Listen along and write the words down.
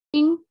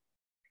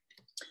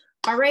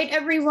All right,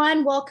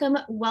 everyone, welcome,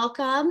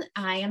 welcome.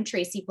 I am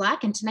Tracy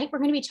Black, and tonight we're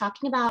going to be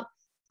talking about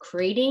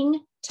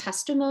creating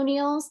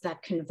testimonials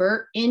that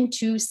convert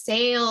into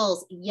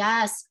sales.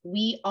 Yes,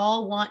 we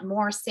all want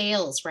more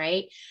sales,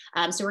 right?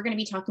 So we're going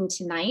to be talking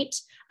tonight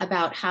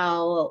about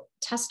how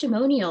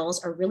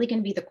testimonials are really going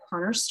to be the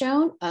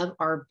cornerstone of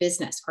our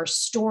business, our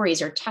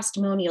stories, our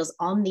testimonials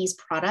on these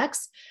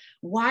products,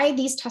 why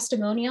these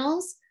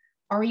testimonials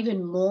are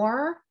even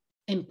more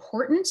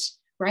important,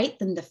 right,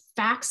 than the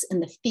facts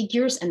and the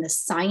figures and the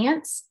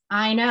science.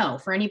 I know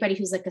for anybody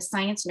who's like a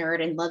science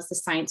nerd and loves the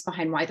science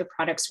behind why the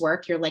products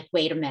work, you're like,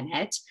 wait a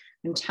minute,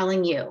 I'm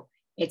telling you,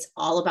 it's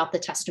all about the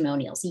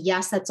testimonials.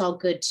 Yes, that's all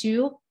good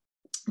too,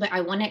 but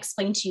I want to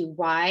explain to you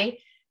why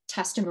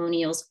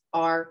testimonials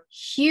are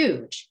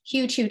huge,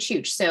 huge, huge,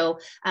 huge. So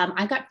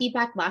I got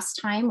feedback last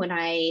time when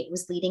I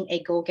was leading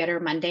a Go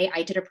Getter Monday.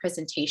 I did a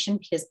presentation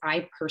because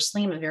I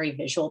personally am a very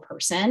visual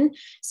person.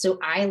 So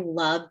I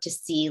love to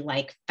see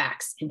like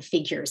facts and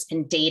figures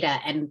and data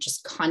and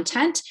just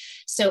content.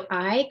 So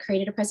I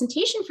created a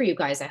presentation for you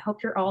guys. I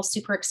hope you're all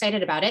super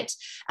excited about it.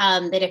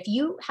 That if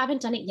you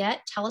haven't done it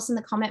yet, tell us in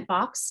the comment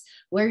box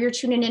where you're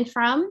tuning in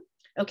from.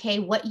 Okay,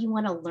 what you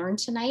want to learn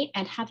tonight.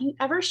 And have you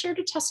ever shared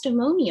a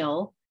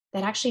testimonial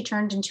that actually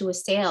turned into a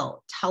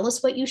sale? Tell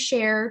us what you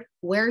shared,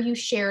 where you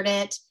shared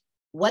it,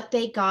 what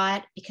they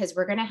got, because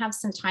we're going to have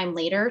some time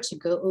later to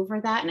go over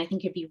that. And I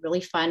think it'd be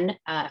really fun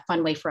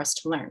way for us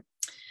to learn.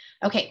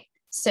 Okay,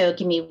 so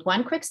give me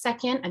one quick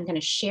second. I'm going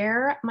to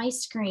share my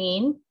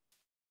screen.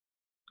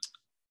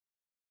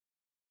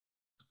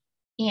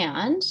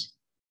 And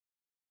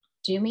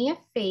do me a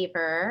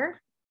favor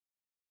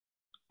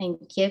and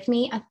give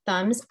me a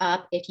thumbs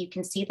up if you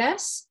can see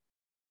this.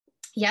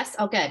 Yes,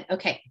 oh good,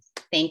 okay.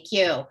 Thank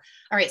you. All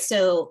right,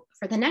 so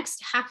for the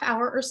next half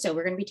hour or so,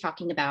 we're going to be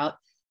talking about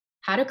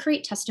how to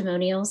create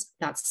testimonials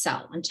that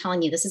sell. I'm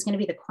telling you, this is going to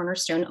be the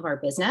cornerstone of our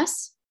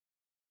business.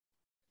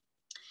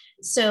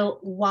 So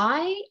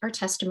why are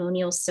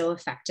testimonials so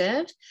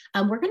effective?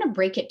 We're going to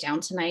break it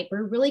down tonight.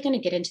 We're really going to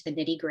get into the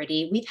nitty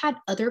gritty. We've had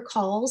other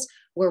calls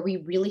where we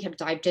really have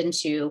dived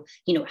into,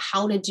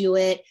 how to do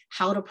it,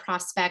 how to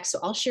prospect. So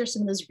I'll share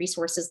some of those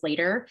resources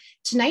later.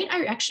 Tonight,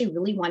 I actually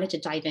really wanted to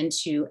dive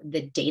into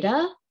the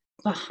data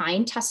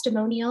behind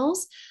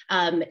testimonials.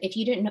 If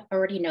you didn't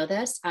already know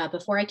this,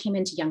 before I came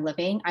into Young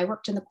Living, I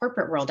worked in the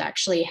corporate world. I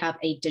actually have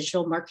a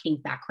digital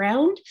marketing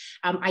background.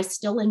 I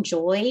still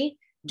enjoy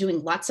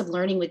doing lots of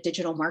learning with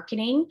digital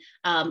marketing.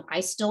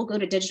 I still go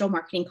to digital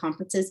marketing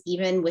conferences,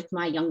 even with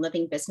my Young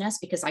Living business,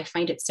 because I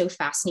find it so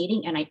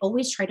fascinating. And I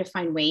always try to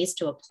find ways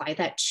to apply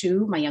that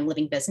to my Young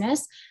Living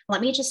business. Let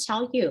me just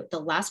tell you, the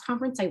last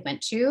conference I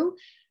went to,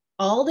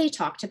 all they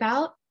talked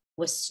about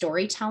was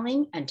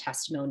storytelling and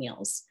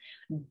testimonials.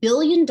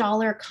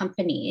 Billion-dollar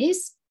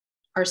companies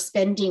are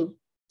spending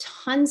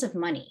tons of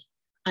money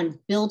on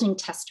building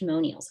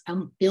testimonials,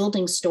 on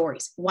building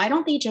stories. Why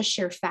don't they just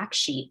share fact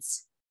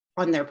sheets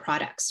on their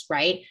products,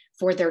 right?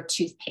 For their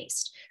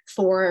toothpaste,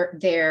 for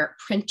their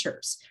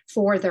printers,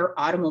 for their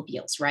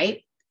automobiles,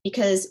 right?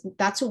 Because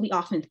that's what we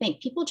often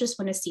think. People just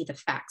want to see the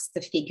facts,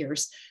 the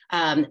figures,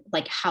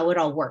 like how it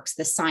all works,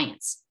 the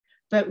science.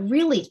 But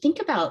really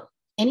think about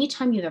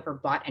anytime you've ever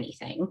bought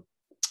anything.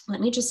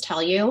 Let me just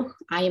tell you,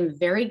 I am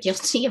very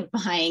guilty of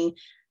buying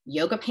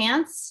yoga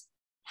pants,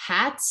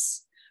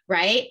 hats,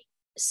 right?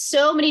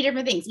 So many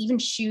different things, even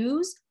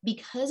shoes,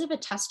 because of a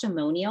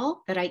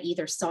testimonial that I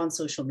either saw on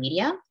social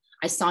media,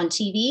 I saw on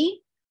TV,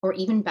 or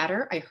even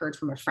better, I heard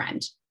from a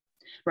friend,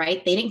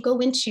 right? They didn't go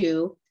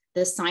into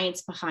the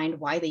science behind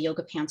why the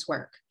yoga pants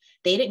work.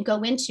 They didn't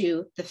go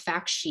into the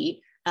fact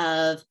sheet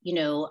of,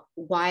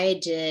 why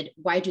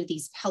do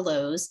these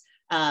pillows,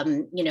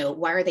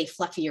 why are they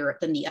fluffier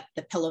than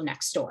the pillow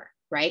next door,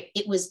 right?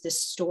 It was the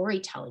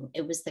storytelling.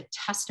 It was the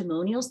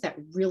testimonials that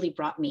really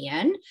brought me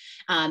in.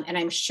 And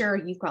I'm sure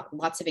you've got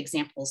lots of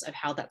examples of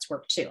how that's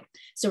worked too.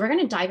 So we're going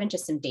to dive into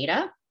some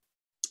data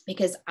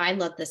because I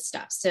love this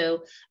stuff.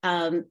 So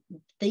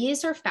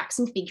these are facts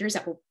and figures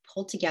that were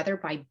pulled together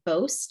by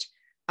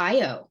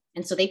Boast.io.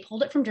 And so they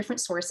pulled it from different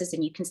sources,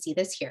 and you can see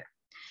this here.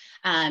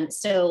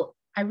 So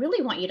I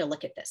really want you to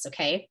look at this,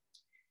 okay?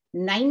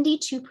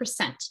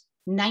 92%,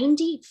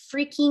 90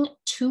 freaking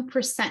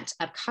 2%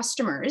 of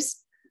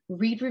customers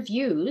read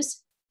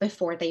reviews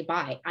before they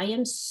buy. I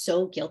am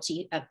so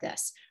guilty of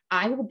this.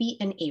 I will be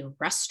in a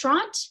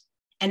restaurant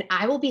and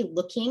I will be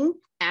looking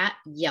at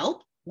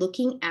Yelp,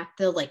 looking at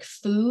the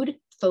food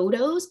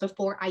photos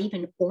before I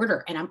even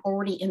order, and I'm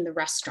already in the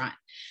restaurant.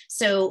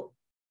 So,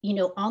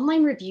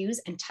 online reviews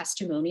and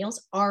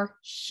testimonials are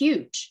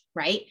huge,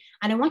 right?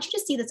 And I want you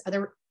to see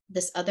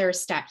this other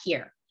stat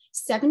here.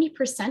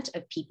 70%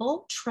 of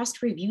people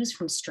trust reviews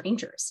from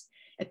strangers.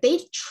 If they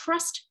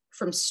trust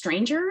from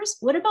strangers,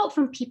 what about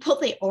from people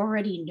they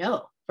already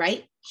know,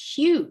 right?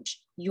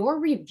 Huge. Your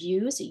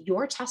reviews,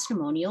 your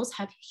testimonials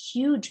have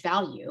huge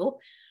value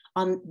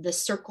on the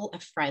circle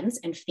of friends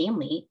and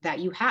family that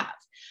you have.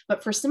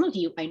 But for some of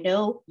you, I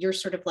know you're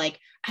sort of like,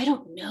 I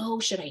don't know,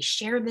 should I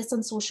share this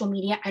on social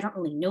media? I don't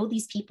really know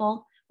these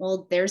people.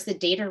 Well, there's the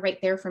data right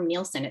there from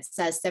Nielsen. It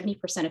says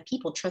 70% of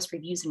people trust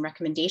reviews and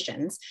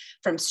recommendations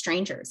from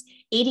strangers.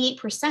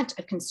 88%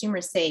 of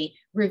consumers say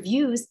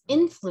reviews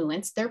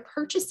influence their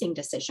purchasing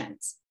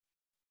decisions.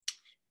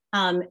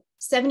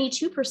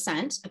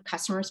 72% of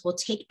customers will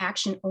take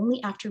action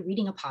only after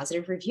reading a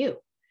positive review.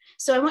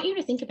 So I want you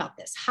to think about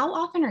this. How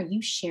often are you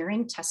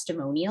sharing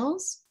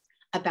testimonials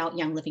about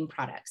Young Living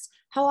products?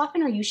 How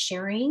often are you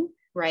sharing,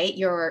 right,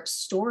 your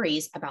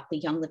stories about the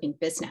Young Living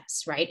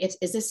business, right?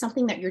 Is this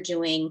something that you're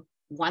doing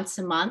once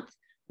a month,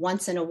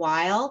 once in a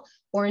while?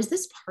 Or is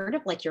this part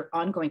of like your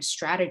ongoing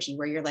strategy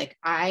where you're like,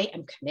 I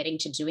am committing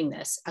to doing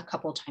this a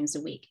couple times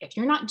a week? If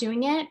you're not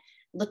doing it,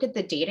 look at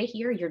the data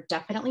here, you're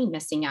definitely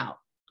missing out.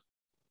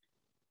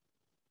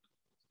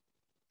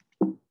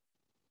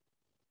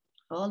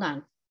 Hold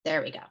on,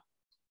 there we go.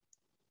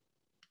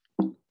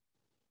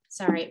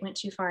 Sorry, it went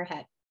too far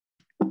ahead.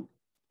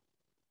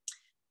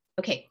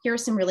 Okay, here are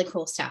some really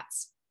cool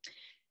stats.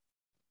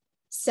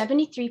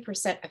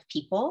 73% of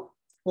people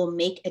will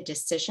make a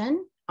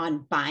decision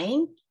on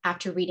buying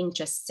after reading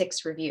just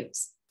 6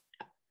 reviews.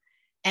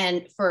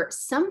 And for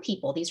some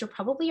people, these are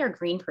probably our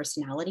green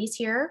personalities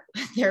here.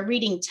 They're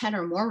reading 10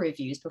 or more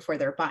reviews before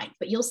they're buying.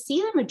 But you'll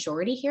see the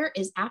majority here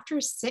is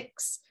after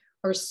 6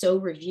 or so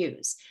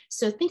reviews.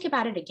 So think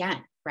about it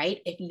again,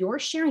 right? If you're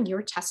sharing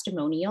your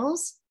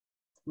testimonials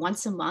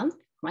once a month,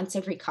 once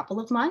every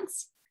couple of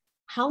months,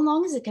 how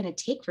long is it going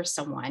to take for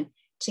someone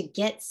to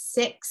get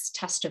 6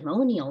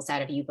 testimonials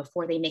out of you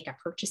before they make a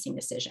purchasing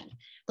decision?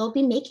 They'll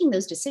be making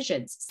those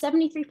decisions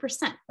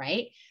 73%,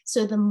 right?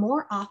 So the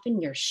more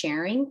often you're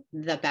sharing,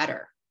 the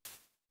better.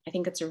 I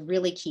think that's a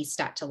really key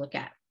stat to look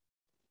at.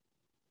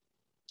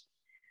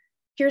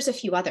 Here's a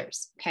few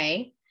others,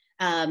 okay?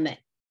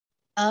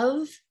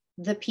 Of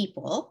the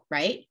people,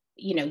 right,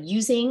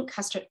 using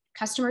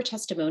customer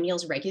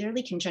testimonials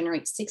regularly can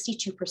generate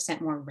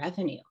 62% more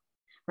revenue,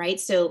 right?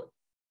 So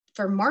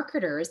for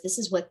marketers, this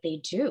is what they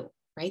do,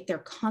 right? They're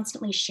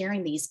constantly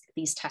sharing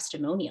these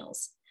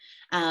testimonials.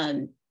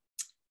 In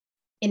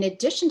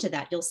addition to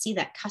that, you'll see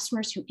that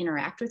customers who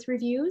interact with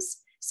reviews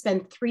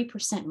spend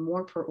 3%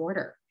 more per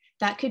order.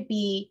 That could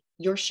be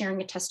you're sharing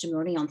a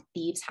testimony on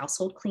Thieves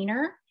household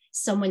cleaner.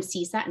 Someone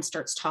sees that and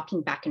starts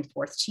talking back and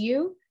forth to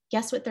you.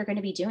 Guess what they're going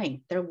to be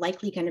doing? They're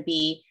likely going to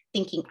be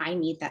thinking, I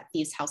need that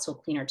Thieves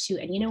household cleaner too.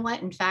 And you know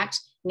what? In fact,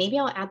 maybe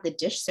I'll add the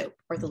dish soap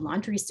or the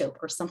laundry soap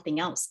or something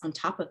else on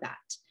top of that.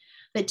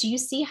 But do you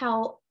see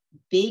how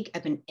big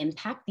of an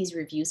impact these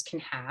reviews can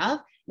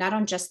have, not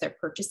on just their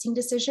purchasing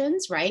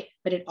decisions, right?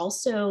 But it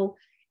also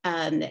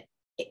they're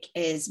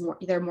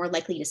more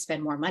likely to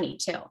spend more money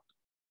too.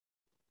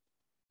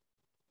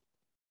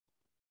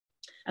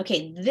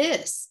 Okay,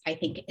 this I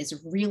think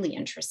is really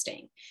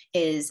interesting,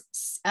 is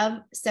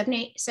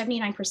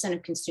 79%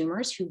 of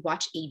consumers who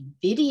watch a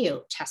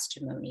video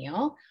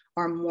testimonial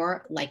are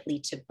more likely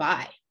to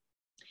buy.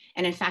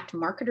 And in fact,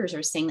 marketers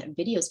are saying that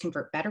videos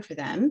convert better for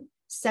them.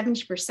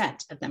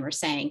 70% of them are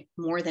saying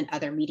more than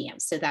other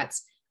mediums. So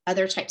that's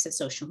other types of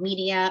social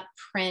media,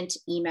 print,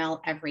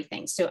 email,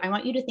 everything. So I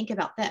want you to think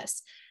about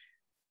this.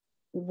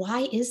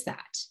 Why is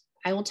that?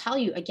 I will tell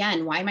you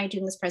again, why am I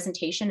doing this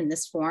presentation in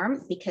this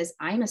form? Because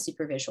I'm a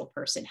super visual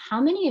person.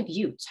 How many of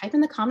you, type in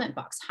the comment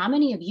box, how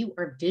many of you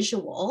are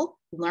visual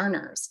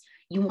learners?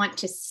 You want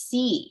to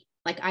see,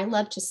 like I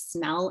love to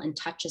smell and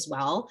touch as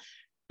well.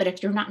 But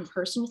if you're not in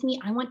person with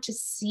me, I want to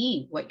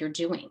see what you're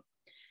doing.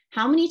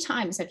 How many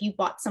times have you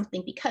bought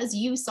something because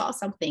you saw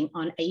something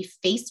on a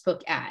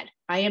Facebook ad?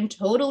 I am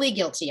totally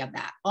guilty of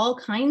that. All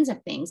kinds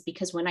of things,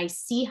 because when I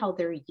see how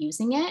they're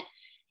using it,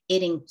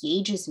 it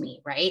engages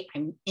me, right?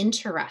 I'm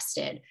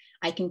interested.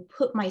 I can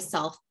put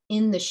myself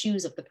in the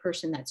shoes of the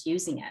person that's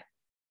using it.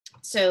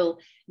 So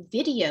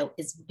video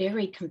is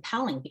very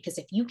compelling because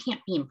if you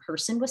can't be in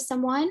person with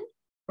someone,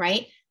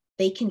 right,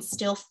 they can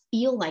still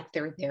feel like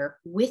they're there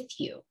with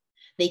you.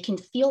 They can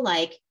feel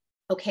like,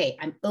 okay,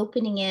 I'm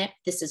opening it.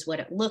 This is what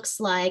it looks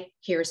like.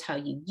 Here's how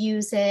you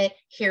use it.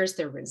 Here's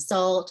the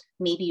result.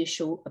 Maybe you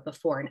show a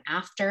before and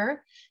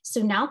after.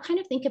 So now kind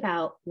of think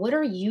about what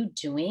are you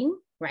doing,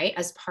 right?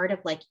 As part of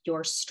like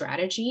your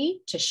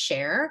strategy to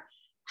share,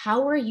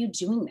 how are you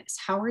doing this?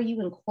 How are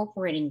you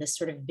incorporating this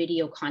sort of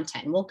video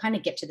content? And we'll kind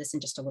of get to this in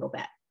just a little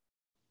bit.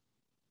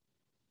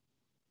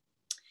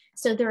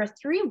 So there are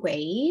 3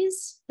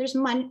 ways, there's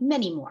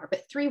many more,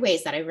 but 3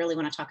 ways that I really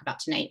want to talk about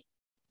tonight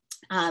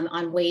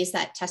on ways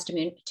that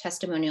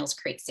testimonials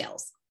create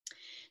sales.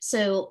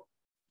 So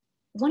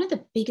one of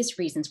the biggest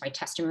reasons why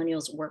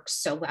testimonials work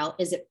so well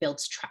is it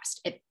builds trust.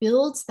 It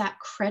builds that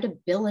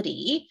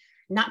credibility,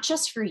 not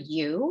just for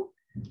you,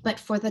 but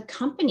for the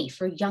company,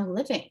 for Young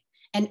Living,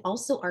 and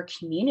also our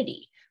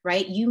community,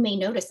 right? You may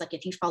notice, like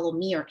if you follow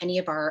me or any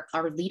of our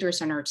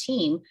leaders on our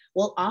team,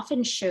 we'll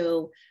often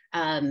show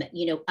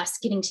us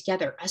getting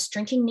together, us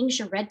drinking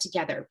Ningxia Red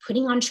together,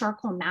 putting on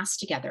charcoal masks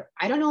together.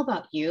 I don't know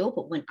about you,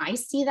 but when I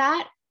see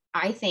that,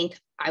 I think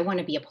I want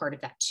to be a part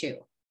of that too.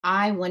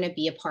 I want to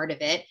be a part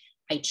of it.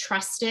 I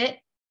trust it,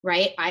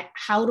 right?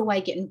 How do I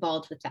get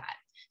involved with that?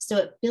 So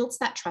it builds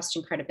that trust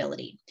and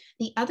credibility.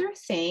 The other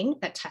thing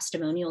that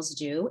testimonials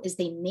do is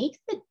they make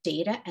the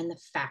data and the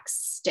facts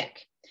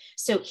stick.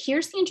 So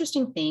here's the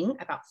interesting thing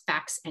about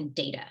facts and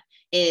data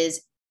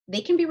is they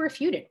can be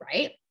refuted,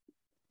 right?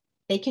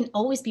 They can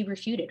always be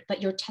refuted,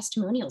 but your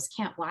testimonials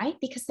can't. Why?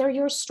 Because they're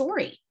your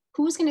story.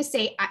 Who's going to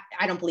say,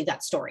 I don't believe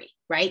that story,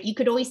 right? You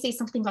could always say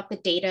something about the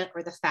data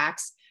or the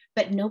facts,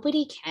 but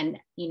nobody can,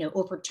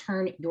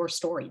 overturn your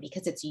story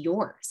because it's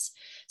yours.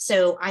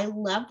 So I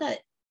love that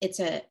it's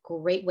a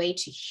great way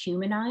to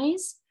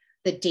humanize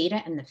the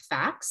data and the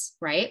facts,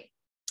 right?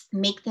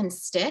 Make them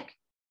stick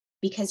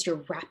because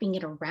you're wrapping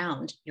it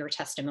around your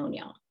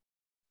testimonial.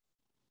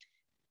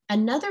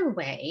 Another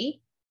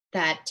way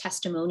that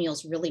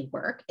testimonials really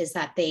work is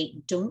that they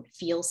don't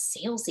feel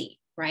salesy,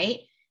 right?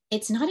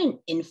 It's not an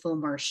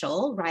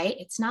infomercial, right?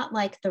 It's not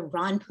like the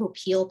Ron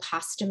Popeil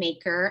pasta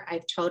maker.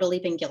 I've totally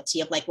been guilty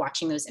of like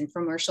watching those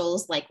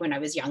infomercials like when I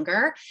was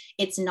younger.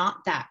 It's not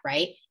that,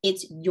 right?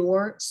 It's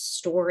your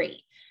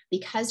story.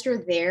 Because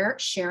you're there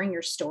sharing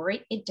your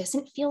story, it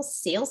doesn't feel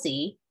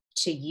salesy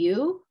to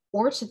you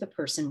or to the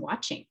person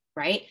watching,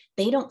 right?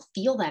 They don't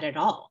feel that at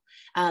all.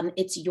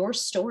 It's your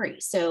story.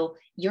 So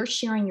you're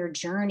sharing your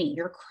journey,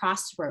 your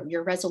crossroad,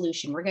 your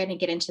resolution. We're going to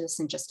get into this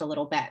in just a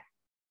little bit.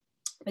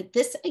 But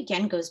this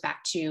again goes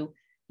back to,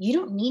 you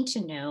don't need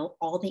to know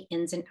all the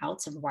ins and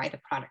outs of why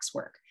the products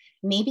work.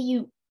 Maybe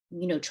you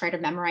try to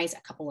memorize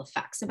a couple of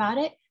facts about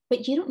it,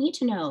 but you don't need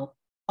to know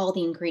all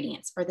the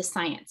ingredients or the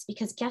science,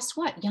 because guess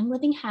what? Young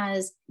Living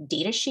has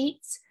data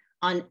sheets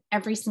on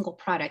every single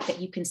product that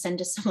you can send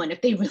to someone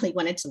if they really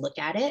wanted to look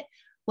at it.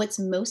 What's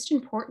most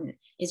important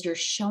is you're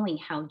showing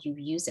how you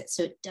use it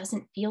so it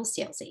doesn't feel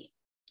salesy.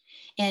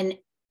 And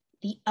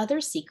the other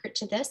secret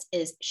to this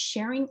is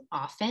sharing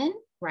often,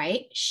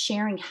 right?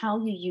 Sharing how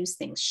you use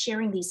things,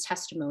 sharing these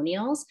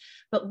testimonials.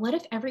 But what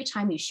if every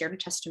time you shared a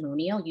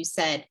testimonial, you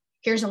said,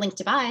 here's a link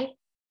to buy,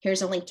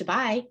 here's a link to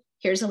buy,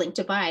 here's a link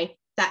to buy?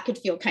 That could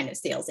feel kind of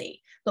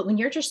salesy. But when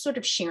you're just sort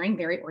of sharing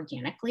very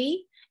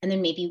organically, and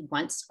then maybe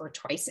once or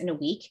twice in a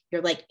week,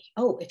 you're like,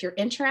 oh, if you're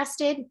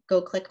interested,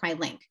 go click my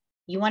link.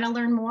 You want to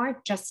learn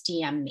more? Just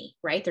DM me,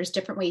 right? There's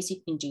different ways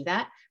you can do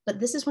that. But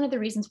this is one of the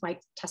reasons why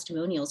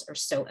testimonials are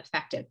so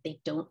effective. They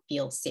don't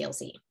feel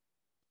salesy.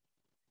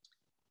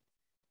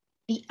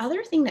 The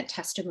other thing that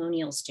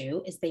testimonials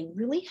do is they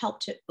really help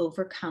to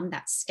overcome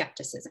that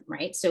skepticism,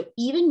 right? So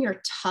even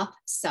your tough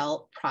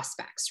sell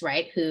prospects,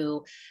 right,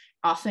 who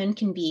often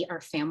can be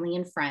our family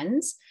and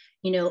friends,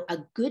 a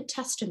good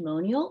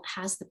testimonial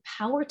has the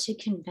power to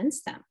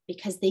convince them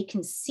because they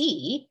can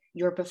see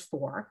your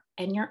before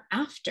and your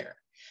after.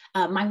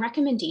 My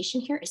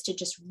recommendation here is to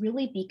just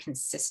really be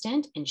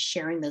consistent in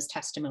sharing those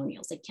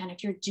testimonials. Again,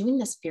 if you're doing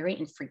this very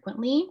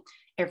infrequently,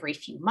 every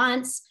few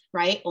months,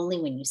 right? Only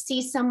when you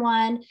see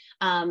someone,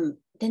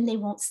 then they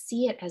won't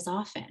see it as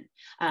often.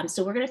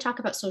 So we're going to talk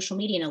about social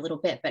media in a little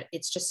bit, but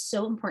it's just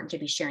so important to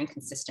be sharing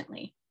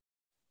consistently.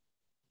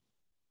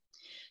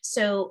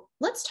 So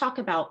let's talk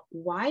about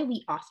why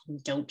we often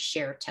don't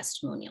share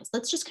testimonials.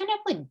 Let's just kind of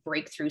like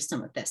break through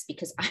some of this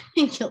because I've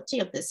been guilty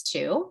of this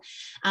too.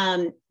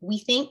 We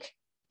think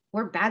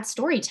we're bad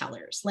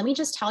storytellers. Let me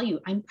just tell you,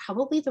 I'm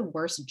probably the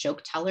worst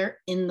joke teller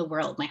in the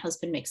world. My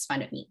husband makes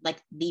fun of me, like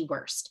the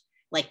worst,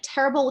 like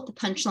terrible with the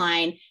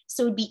punchline.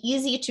 So it'd be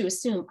easy to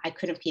assume I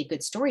couldn't be a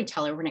good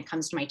storyteller when it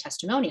comes to my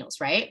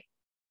testimonials, right?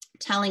 I'm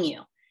telling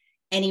you,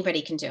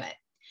 anybody can do it.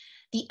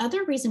 The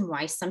other reason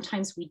why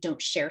sometimes we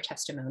don't share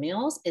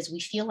testimonials is we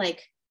feel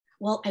like,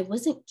 well, I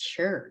wasn't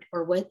cured,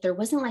 or there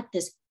wasn't like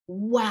this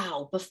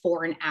wow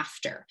before and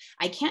after.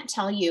 I can't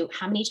tell you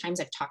how many times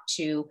I've talked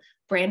to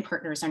brand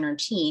partners on our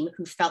team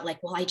who felt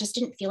like, well, I just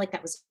didn't feel like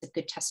that was a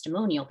good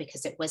testimonial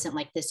because it wasn't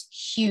like this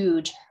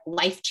huge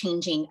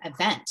life-changing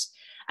event.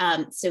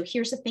 So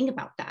here's the thing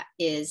about that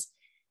is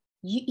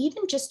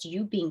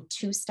you being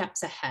 2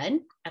 steps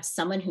ahead of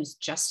someone who's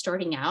just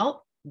starting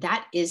out,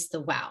 that is the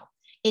wow.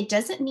 It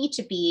doesn't need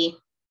to be,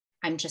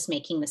 I'm just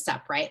making this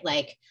up, right?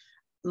 Like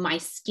my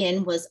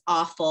skin was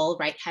awful,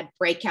 right? Had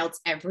breakouts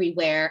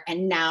everywhere.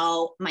 And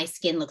now my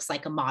skin looks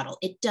like a model.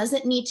 It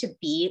doesn't need to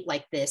be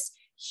like this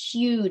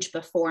huge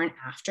before and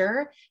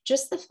after.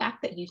 Just the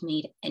fact that you've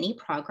made any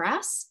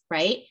progress,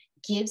 right,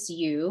 gives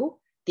you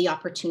the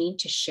opportunity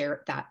to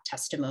share that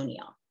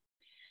testimonial.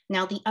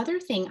 Now, the other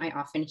thing I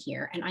often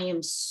hear, and I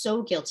am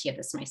so guilty of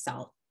this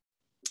myself,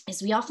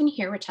 is we often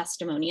hear with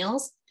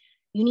testimonials,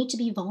 you need to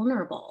be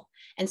vulnerable.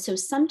 And so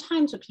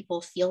sometimes what people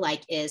feel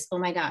like is, oh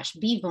my gosh,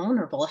 be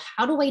vulnerable.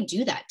 How do I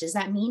do that? Does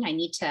that mean I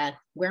need to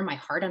wear my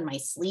heart on my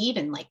sleeve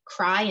and like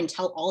cry and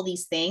tell all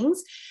these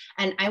things?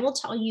 And I will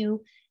tell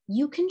you,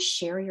 you can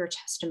share your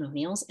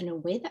testimonials in a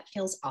way that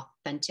feels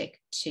authentic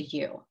to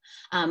you.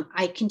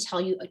 I can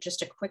tell you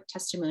just a quick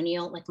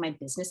testimonial, like my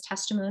business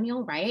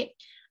testimonial, right?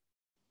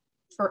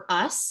 For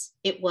us,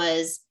 it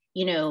was,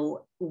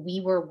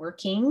 we were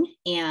working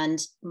and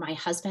my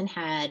husband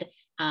had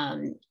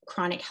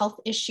chronic health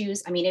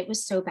issues. I mean, it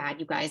was so bad,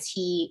 you guys.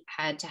 He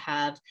had to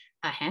have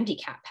a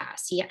handicap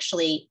pass. He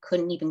actually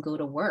couldn't even go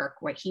to work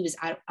where he was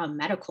out on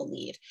medical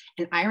leave.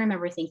 And I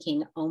remember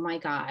thinking, oh my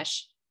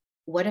gosh,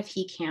 what if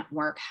he can't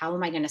work? How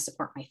am I going to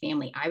support my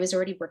family? I was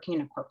already working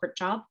in a corporate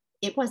job.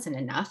 It wasn't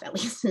enough, at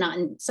least not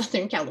in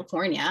Southern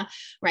California,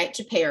 right,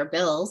 to pay our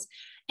bills.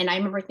 And I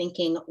remember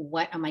thinking,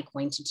 what am I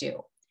going to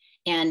do?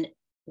 And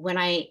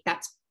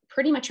that's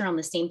pretty much around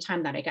the same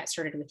time that I got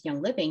started with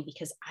Young Living,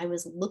 because I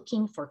was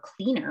looking for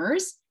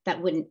cleaners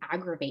that wouldn't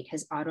aggravate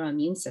his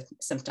autoimmune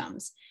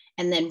symptoms.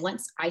 And then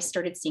once I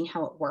started seeing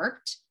how it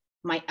worked,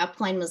 my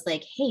upline was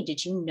like, hey,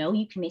 did you know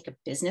you can make a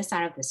business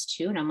out of this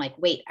too? And I'm like,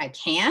 wait, I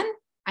can?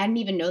 I didn't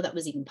even know that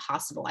was even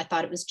possible. I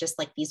thought it was just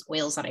like these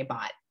oils that I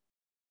bought.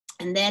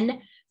 And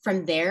then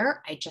from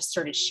there, I just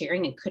started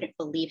sharing and couldn't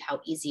believe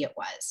how easy it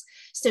was.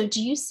 So do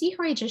you see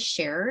how I just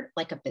shared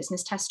like a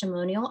business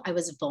testimonial? I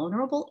was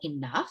vulnerable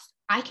enough.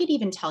 I could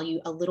even tell you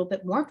a little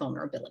bit more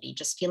vulnerability,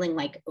 just feeling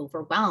like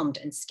overwhelmed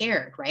and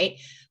scared, right?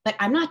 But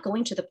I'm not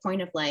going to the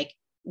point of like,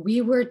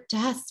 we were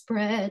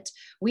desperate.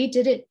 We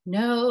didn't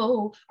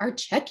know our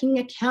checking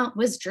account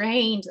was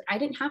drained. I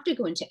didn't have to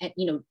go into,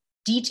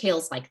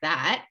 details like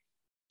that.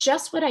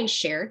 Just what I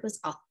shared was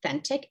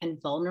authentic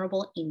and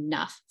vulnerable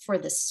enough for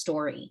the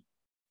story.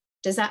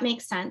 Does that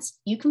make sense?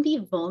 You can be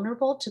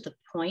vulnerable to the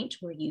point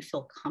where you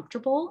feel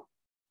comfortable.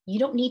 You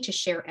don't need to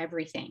share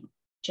everything.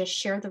 Just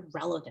share the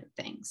relevant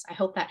things. I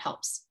hope that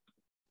helps.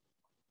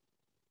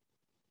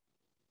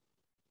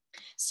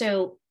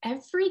 So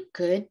every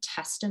good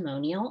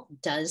testimonial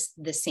does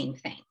the same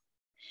thing.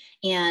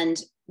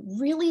 And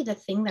really the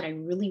thing that I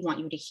really want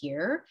you to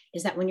hear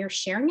is that when you're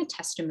sharing a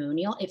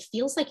testimonial, it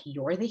feels like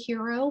you're the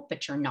hero,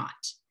 but you're not.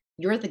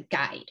 You're the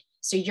guide.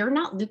 So you're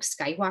not Luke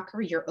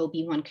Skywalker, you're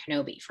Obi-Wan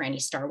Kenobi for any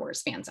Star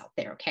Wars fans out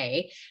there,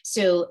 okay?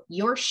 So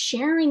you're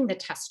sharing the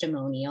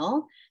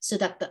testimonial so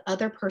that the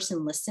other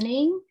person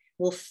listening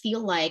will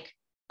feel like,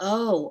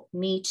 oh,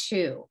 me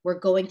too. We're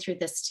going through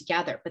this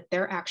together, but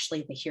they're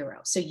actually the hero.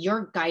 So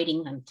you're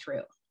guiding them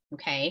through.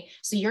 Okay,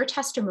 so your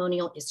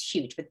testimonial is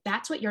huge, but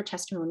that's what your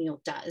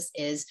testimonial does,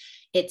 is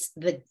it's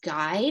the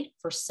guide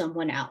for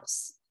someone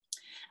else.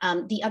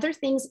 The other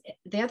thing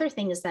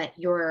is that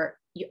your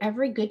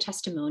every good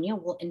testimonial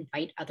will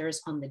invite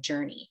others on the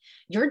journey.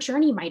 Your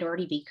journey might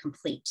already be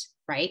complete,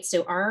 right?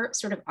 So our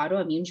sort of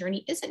autoimmune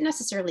journey isn't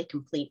necessarily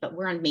complete, but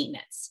we're on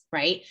maintenance,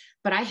 right?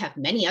 But I have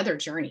many other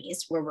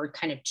journeys where we're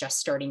kind of just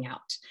starting out.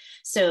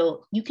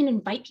 So you can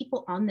invite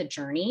people on the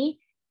journey,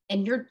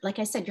 and like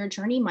I said, your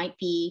journey might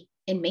be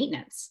in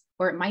maintenance,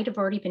 or it might have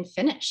already been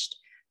finished,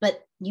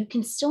 but you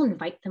can still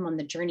invite them on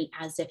the journey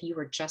as if you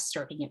were just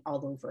starting it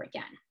all over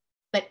again.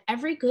 But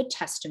every good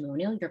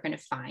testimonial you're going to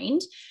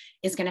find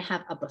is going to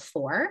have a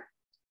before,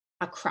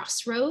 a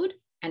crossroad,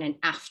 and an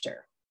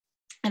after.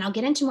 And I'll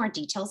get into more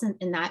details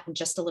in that in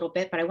just a little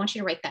bit, but I want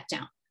you to write that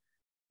down.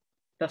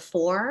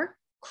 Before,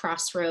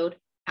 crossroad,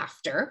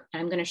 after. And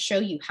I'm going to show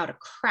you how to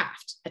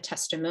craft a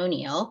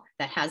testimonial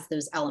that has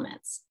those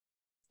elements.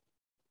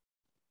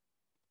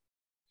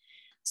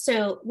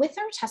 So with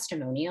our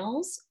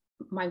testimonials,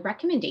 my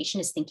recommendation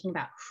is thinking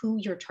about who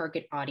your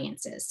target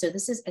audience is. So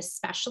this is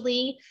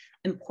especially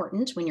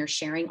important when you're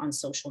sharing on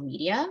social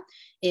media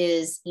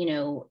is,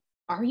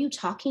 are you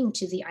talking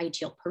to the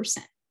ideal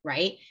person,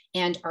 right?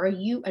 And are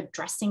you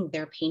addressing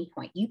their pain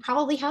point? You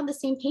probably have the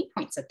same pain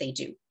points that they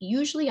do.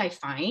 Usually I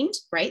find,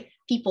 right,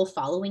 people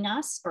following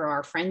us or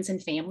our friends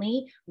and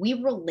family, we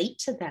relate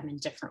to them in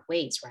different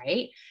ways,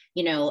 right?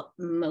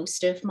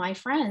 Most of my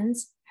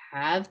friends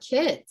have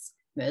kids.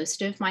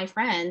 Most of my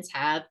friends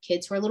have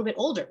kids who are a little bit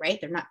older, right?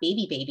 They're not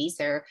babies.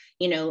 They're,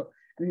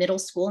 middle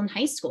school and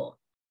high school.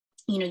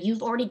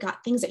 You've already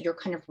got things that you're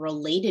kind of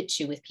related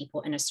to with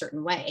people in a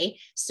certain way.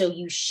 So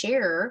you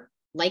share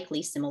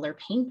likely similar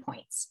pain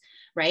points,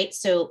 right?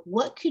 So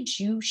what could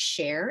you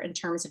share in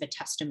terms of a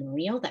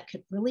testimonial that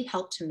could really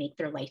help to make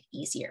their life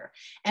easier?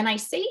 And I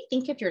say,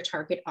 think of your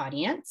target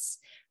audience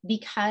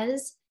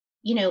because,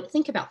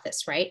 think about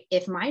this, right?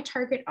 If my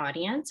target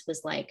audience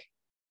was like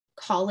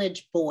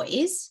college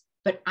boys,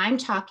 but I'm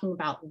talking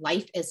about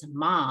life as a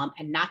mom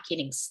and not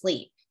getting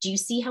sleep. Do you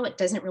see how it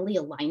doesn't really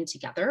align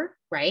together,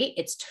 right?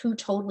 It's two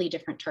totally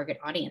different target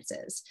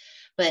audiences.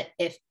 But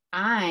if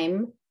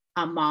I'm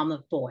a mom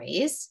of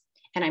boys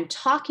and I'm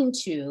talking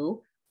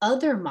to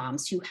other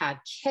moms who have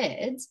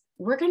kids,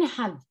 we're going to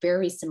have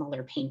very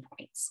similar pain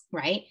points,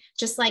 right?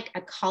 Just like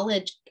a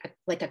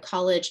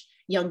college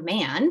young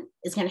man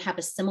is going to have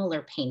a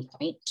similar pain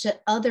point to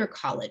other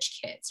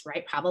college kids,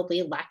 right?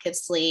 Probably lack of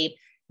sleep,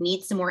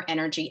 need some more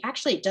energy.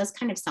 Actually, it does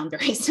kind of sound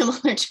very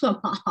similar to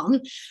a mom,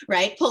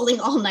 right?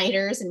 Pulling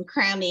all-nighters and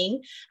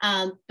cramming,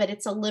 but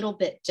it's a little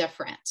bit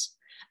different.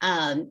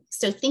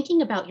 So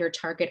thinking about your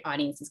target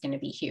audience is going to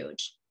be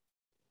huge.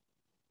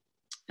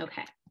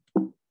 Okay.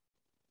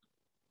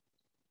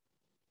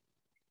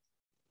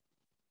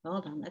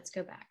 Hold on, let's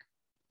go back.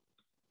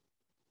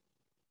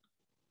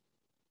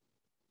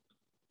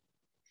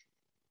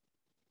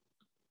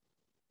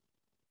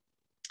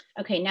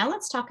 Okay, now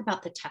let's talk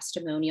about the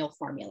testimonial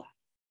formula.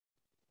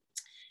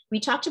 We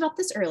talked about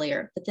this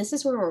earlier, but this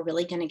is where we're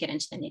really going to get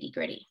into the nitty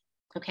gritty.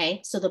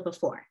 Okay, so the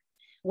before.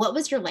 What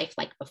was your life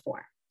like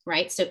before,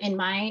 right? So in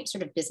my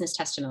sort of business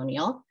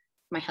testimonial,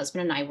 my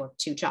husband and I worked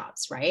 2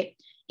 jobs, right?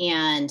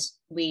 And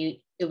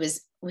we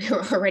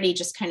were already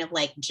just kind of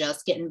like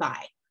just getting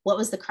by. What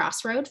was the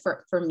crossroad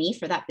for me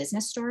for that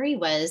business story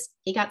was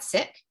he got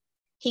sick.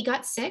 He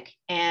got sick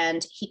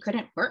and he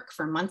couldn't work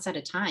for months at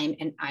a time.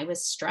 And I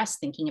was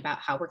stressed thinking about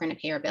how we're going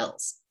to pay our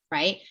bills,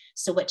 right?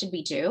 So what did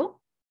we do?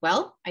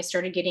 Well, I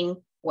started getting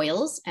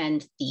oils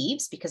and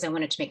thieves because I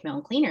wanted to make my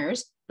own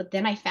cleaners. But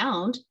then I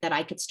found that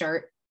I could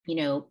start,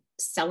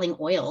 selling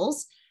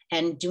oils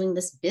and doing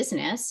this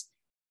business,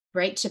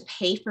 right, to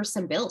pay for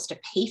some bills, to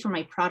pay for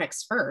my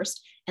products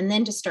first, and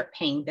then to start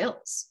paying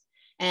bills.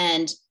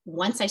 And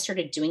once I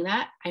started doing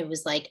that, I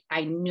was like,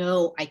 I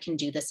know I can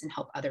do this and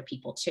help other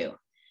people too.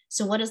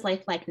 So what is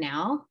life like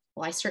now?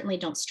 Well, I certainly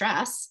don't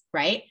stress,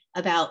 right,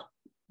 about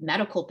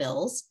medical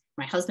bills.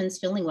 My husband's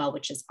feeling well,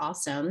 which is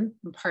awesome,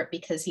 in part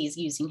because he's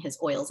using his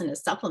oils and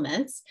his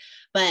supplements.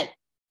 But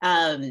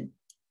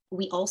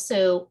we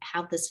also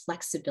have this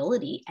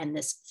flexibility and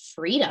this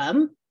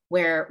freedom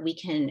where we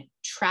can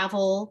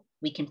travel,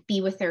 we can be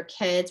with our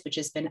kids, which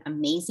has been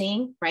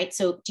amazing, right?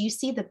 So do you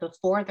see the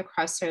before, the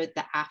crossroad,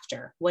 the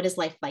after? What is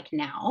life like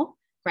now,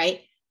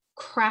 right?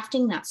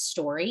 Crafting that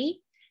story.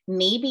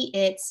 Maybe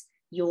it's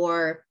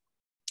your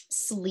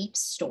sleep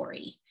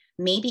story.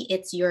 Maybe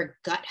it's your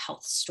gut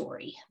health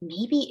story.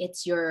 Maybe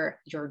it's your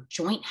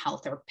joint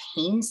health or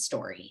pain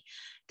story.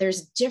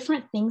 There's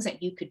different things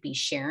that you could be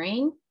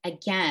sharing.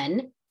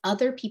 Again,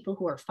 other people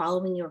who are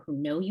following you or who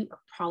know you are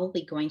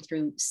probably going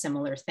through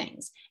similar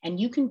things. And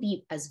you can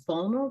be as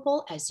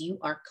vulnerable as you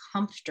are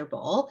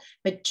comfortable,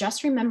 but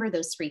just remember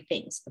those three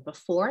things: the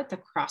before, the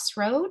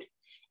crossroad,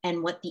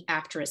 and what the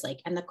after is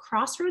like. And the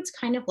crossroad's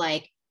kind of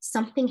like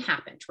something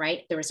happened,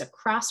 right? There was a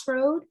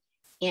crossroad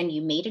and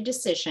you made a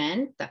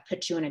decision that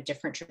put you in a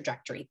different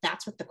trajectory.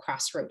 That's what the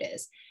crossroad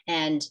is.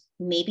 And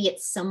maybe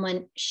it's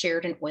someone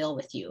shared an oil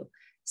with you.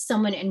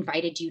 Someone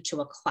invited you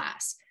to a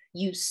class.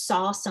 You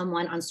saw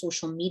someone on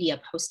social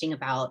media posting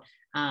about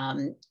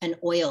an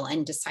oil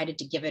and decided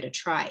to give it a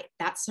try.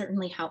 That's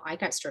certainly how I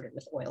got started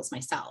with oils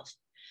myself.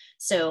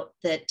 So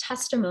the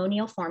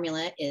testimonial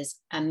formula is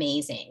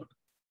amazing.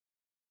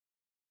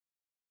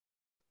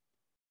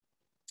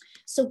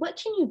 So what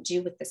can you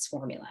do with this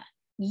formula?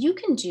 You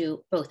can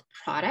do both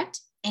product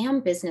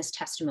and business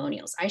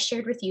testimonials. I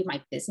shared with you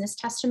my business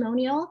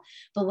testimonial,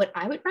 but what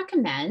I would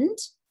recommend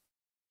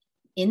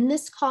in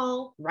this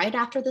call, right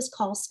after this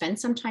call, spend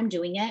some time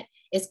doing it,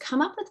 is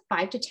come up with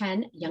 5 to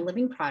 10 Young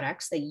Living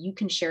products that you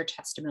can share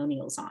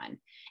testimonials on.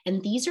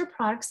 And these are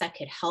products that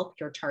could help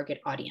your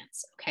target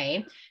audience,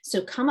 okay?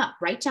 So come up,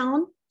 write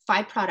down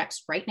 5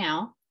 products right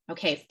now,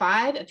 okay?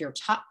 5 of your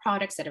top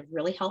products that have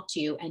really helped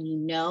you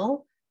and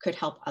could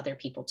help other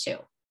people too.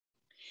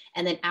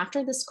 And then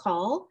after this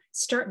call,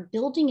 start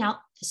building out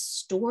the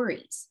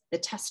stories, the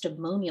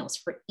testimonials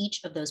for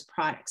each of those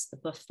products: the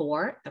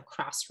before, the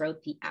crossroad,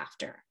 the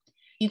after.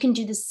 You can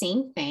do the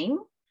same thing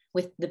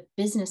with the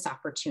business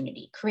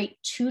opportunity. Create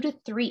 2 to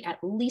 3 at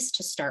least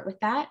to start with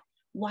that.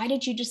 Why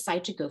did you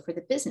decide to go for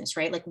the business,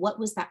 right? Like, what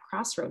was that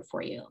crossroad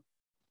for you?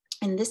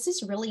 And this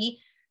is really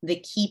the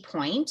key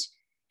point.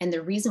 And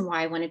the reason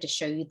why I wanted to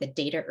show you the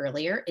data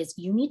earlier is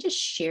you need to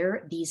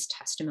share these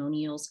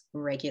testimonials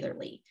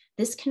regularly.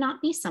 This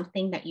cannot be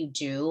something that you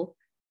do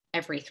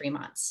every 3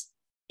 months.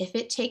 If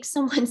it takes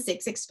someone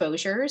 6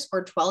 exposures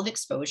or 12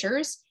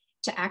 exposures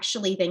to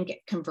actually then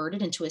get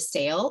converted into a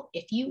sale,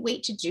 if you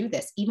wait to do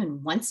this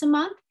even once a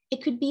month,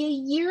 it could be a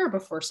year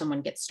before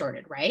someone gets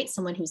started, right?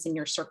 Someone who's in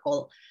your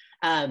circle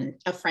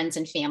of friends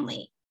and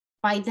family.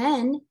 By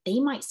then, they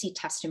might see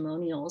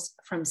testimonials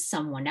from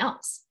someone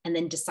else and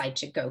then decide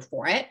to go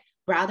for it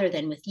rather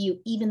than with you,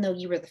 even though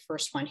you were the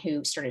first one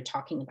who started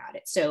talking about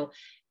it. So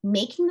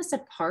making this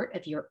a part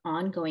of your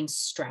ongoing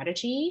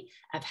strategy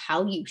of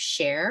how you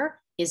share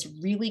is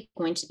really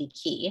going to be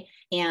key.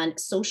 And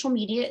social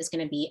media is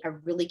going to be a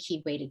really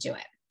key way to do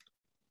it.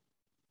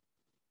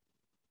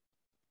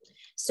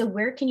 So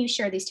where can you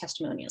share these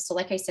testimonials? So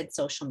like I said,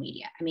 social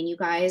media. I mean, you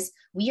guys,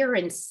 we are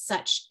in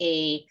such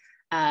a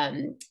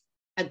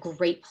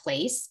great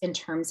place in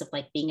terms of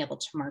like being able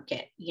to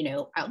market.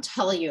 I'll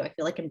tell you, I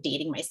feel like I'm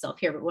dating myself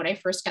here, but when I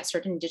first got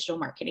started in digital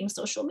marketing,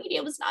 social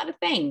media was not a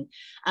thing.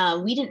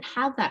 We didn't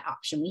have that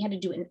option. We had to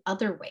do it in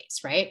other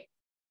ways, right?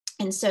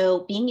 And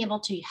so being able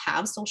to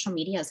have social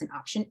media as an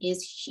option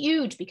is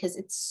huge because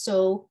it's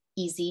so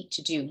easy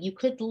to do. You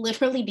could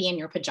literally be in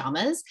your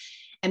pajamas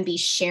and be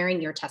sharing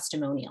your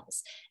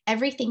testimonials.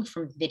 Everything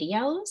from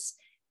videos.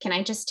 Can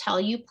I just tell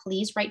you,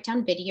 please write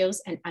down videos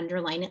and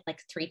underline it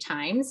like 3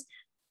 times.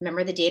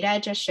 Remember the data I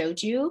just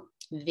showed you?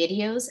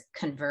 Videos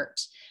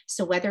convert.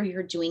 So whether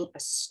you're doing a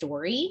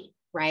story,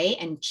 right,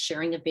 and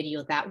sharing a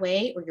video that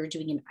way, or you're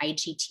doing an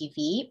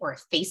IGTV or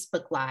a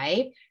Facebook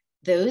Live,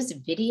 those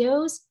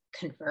videos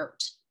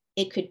convert.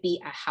 It could be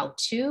a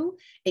how-to.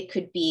 It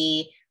could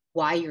be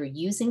why you're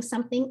using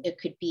something. It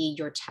could be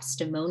your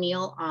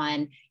testimonial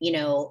on,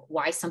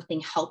 why something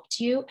helped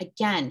you.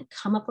 Again,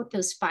 come up with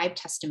those 5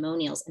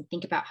 testimonials and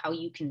think about how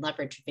you can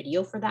leverage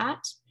video for that.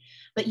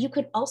 But you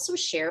could also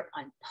share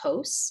on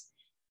posts.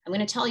 I'm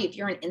going to tell you, if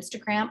you're on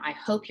Instagram, I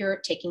hope you're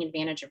taking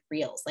advantage of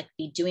Reels, like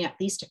be doing at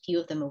least a few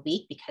of them a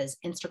week, because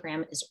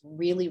Instagram is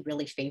really,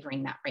 really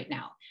favoring that right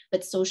now.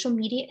 But social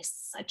media is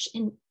such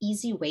an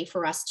easy way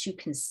for us to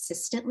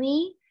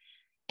consistently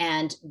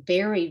and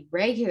very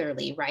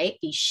regularly, right,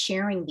 be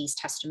sharing these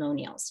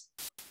testimonials.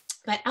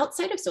 But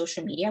outside of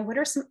social media, what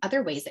are some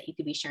other ways that you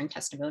could be sharing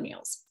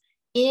testimonials?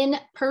 In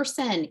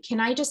person. Can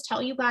I just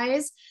tell you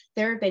guys,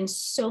 there have been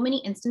so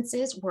many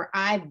instances where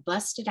I've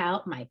busted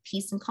out my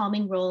peace and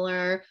calming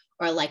roller,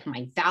 or like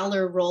my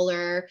valor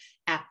roller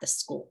at the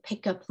school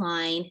pickup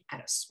line,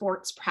 at a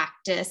sports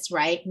practice,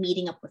 right?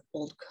 Meeting up with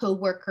old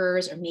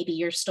coworkers, or maybe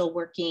you're still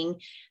working.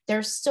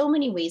 There's so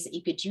many ways that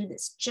you could do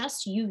this.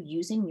 Just you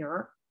using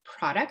your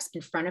products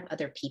in front of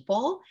other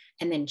people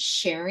and then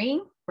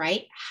sharing,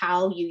 right,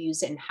 how you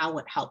use it and how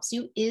it helps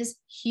you is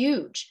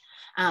huge.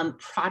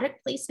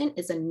 Product placement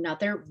is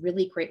another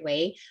really great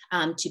way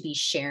to be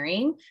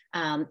sharing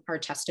our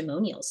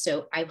testimonials.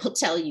 So I will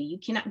tell you, you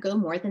cannot go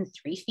more than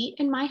 3 feet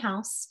in my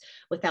house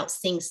without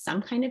seeing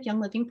some kind of Young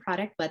Living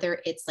product,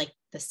 whether it's like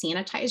the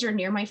sanitizer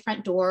near my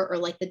front door, or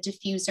like the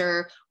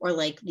diffuser, or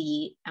like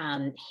the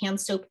hand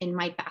soap in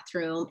my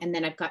bathroom. And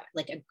then I've got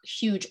like a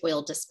huge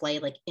oil display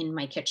like in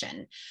my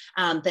kitchen.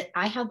 But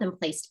I have them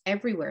placed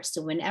everywhere.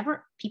 So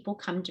whenever people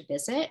come to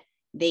visit,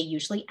 they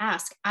usually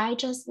ask, I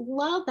just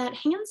love that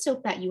hand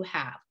soap that you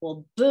have.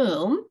 Well,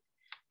 boom,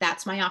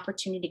 that's my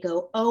opportunity to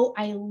go, oh,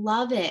 I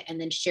love it.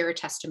 And then share a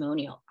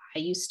testimonial. I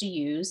used to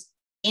use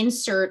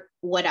insert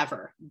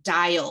whatever,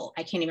 Dial.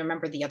 I can't even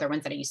remember the other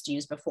ones that I used to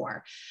use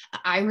before.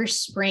 Irish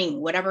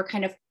Spring, whatever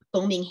kind of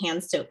foaming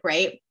hand soap,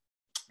 right?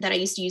 That I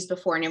used to use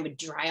before, and it would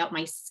dry out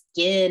my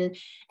skin.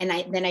 And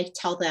then I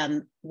tell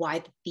them why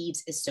the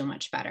Thieves is so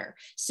much better.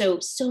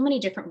 So many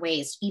different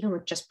ways, even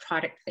with just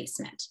product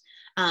placement.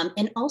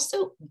 And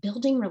also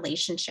building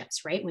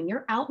relationships, right? When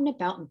you're out and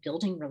about and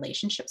building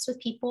relationships with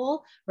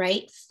people,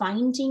 right?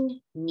 Finding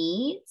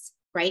needs,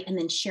 right? And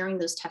then sharing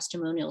those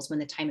testimonials when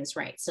the time is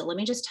right. So let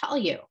me just tell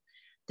you,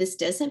 this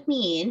doesn't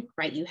mean,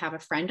 right, you have a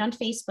friend on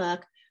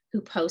Facebook who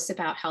posts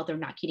about how they're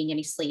not getting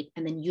any sleep,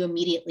 and then you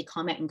immediately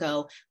comment and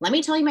go, let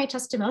me tell you my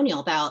testimonial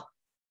about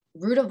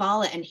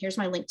Rutavala, and here's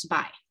my link to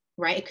buy,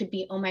 right? It could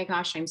be, oh my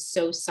gosh, I'm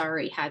so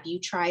sorry. Have you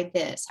tried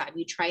this? Have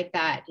you tried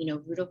that? You know,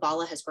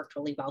 Rutavala has worked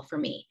really well for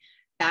me.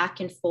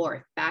 Back and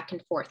forth,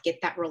 get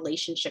that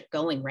relationship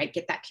going, right?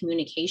 Get that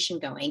communication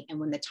going. And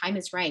when the time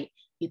is right,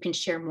 you can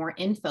share more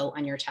info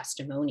on your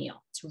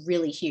testimonial. It's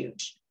really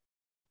huge.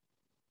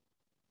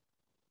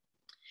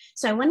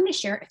 So I wanted to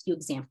share a few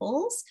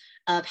examples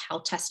of how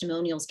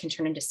testimonials can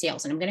turn into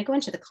sales. And I'm going to go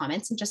into the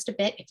comments in just a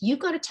bit. If you've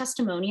got a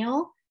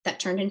testimonial that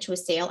turned into a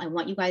sale, I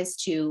want you guys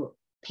to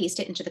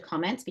paste it into the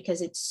comments,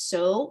 because it's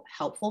so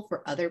helpful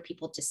for other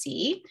people to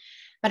see.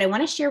 But I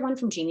want to share one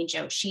from Jamie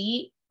Jo.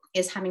 She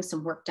is having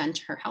some work done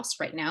to her house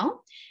right now.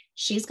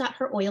 She's got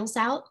her oils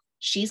out.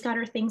 She's got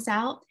her things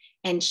out.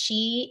 And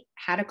she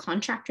had a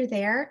contractor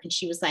there, and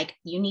she was like,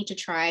 you need to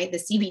try the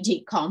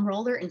CBD Calm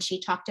Roller. And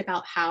she talked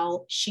about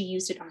how she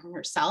used it on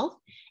herself,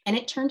 and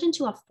it turned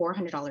into a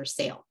 $400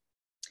 sale.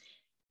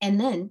 And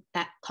then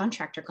that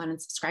contractor got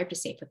unsubscribed to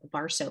Save with the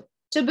bar soap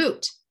to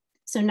boot.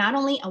 So not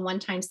only a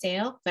one-time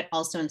sale, but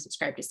also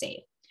unsubscribed to Save.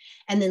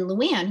 And then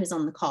Luann, who's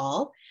on the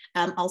call,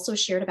 also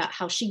shared about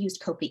how she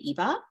used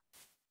Copaiba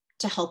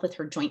to help with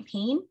her joint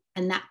pain.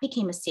 And that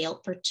became a sale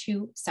for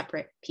 2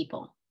 separate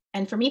people.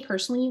 And for me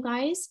personally, you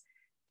guys,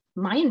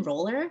 my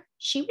enroller,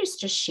 she was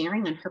just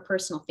sharing on her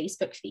personal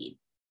Facebook feed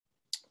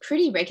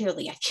pretty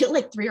regularly. I feel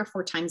like 3 or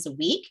 4 times a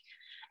week.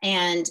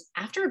 And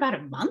after about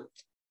a month,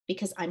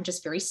 because I'm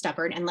just very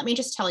stubborn, and let me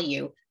just tell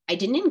you, I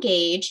didn't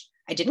engage,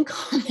 I didn't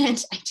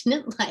comment, I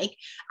didn't like,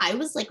 I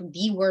was like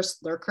the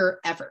worst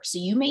lurker ever. So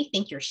you may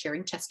think you're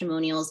sharing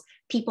testimonials,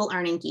 people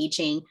aren't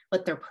engaging,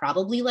 but they're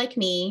probably like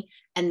me,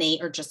 and they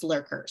are just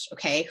lurkers.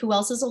 Okay. Who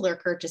else is a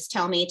lurker? Just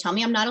tell me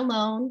I'm not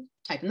alone.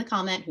 Type in the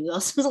comment, who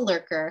else is a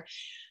lurker?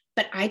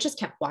 But I just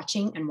kept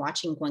watching and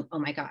watching, going, oh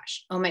my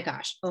gosh, oh my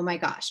gosh, oh my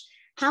gosh.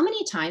 How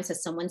many times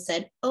has someone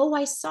said, oh,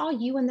 I saw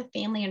you and the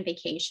family on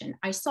vacation.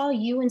 I saw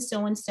you and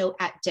so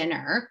at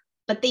dinner,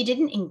 but they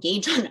didn't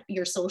engage on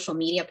your social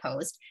media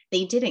post.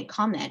 They didn't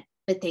comment,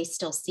 but they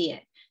still see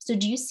it. So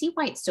do you see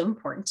why it's so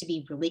important to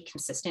be really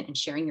consistent in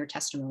sharing your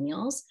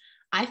testimonials?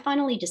 I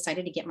finally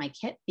decided to get my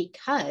kit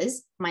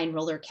because my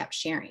enroller kept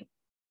sharing.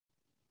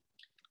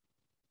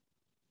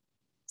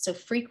 So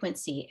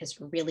frequency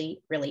is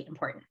really, really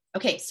important.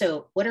 Okay,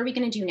 so what are we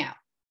going to do now?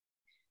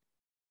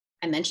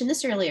 I mentioned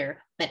this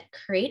earlier, but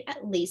create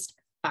at least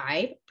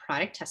 5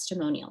 product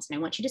testimonials. And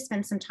I want you to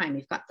spend some time.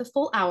 We've got the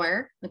full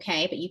hour,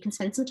 okay, but you can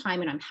spend some time,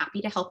 and I'm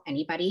happy to help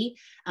anybody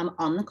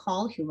on the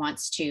call who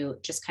wants to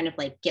just kind of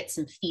like get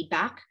some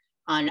feedback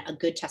on a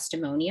good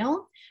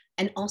testimonial.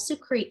 And also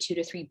create 2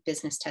 to 3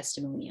 business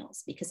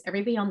testimonials, because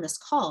everybody on this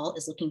call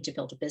is looking to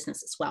build a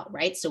business as well,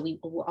 right? So we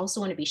also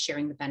want to be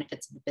sharing the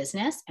benefits of the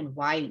business and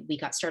why we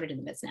got started in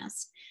the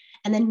business.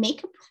 and then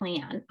make a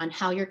plan on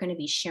how you're going to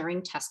be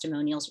sharing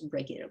testimonials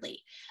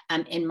regularly.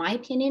 In my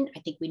opinion, I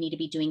think we need to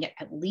be doing it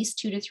at least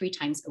 2 to 3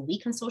 times a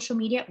week on social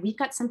media. We've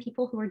got some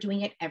people who are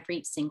doing it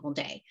every single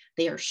day.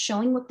 They are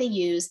showing what they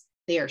use.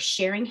 They are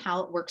sharing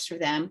how it works for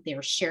them. They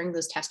are sharing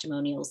those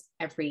testimonials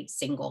every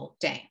single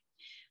day.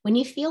 When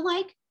you feel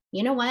like,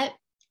 you know what,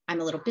 I'm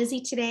a little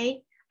busy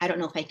today, I don't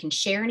know if I can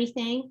share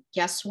anything,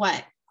 guess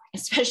what?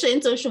 Especially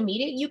in social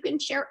media, you can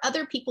share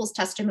other people's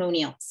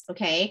testimonials,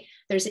 okay?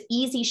 There's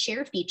easy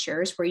share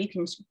features where you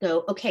can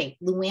go, okay,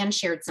 Luann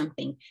shared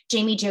something,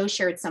 Jamie Joe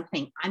shared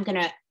something, I'm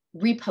gonna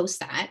repost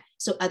that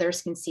so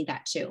others can see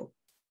that too.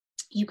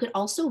 You could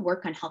also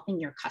work on helping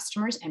your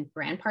customers and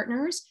brand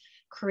partners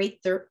create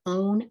their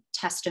own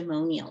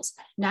testimonials.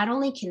 Not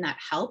only can that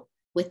help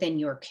within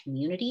your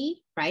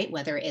community, right?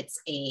 Whether it's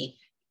a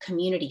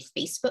community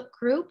Facebook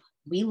group,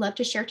 we love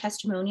to share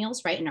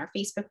testimonials, right? In our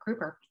Facebook group,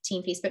 our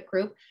team Facebook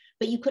group,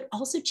 but you could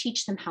also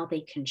teach them how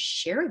they can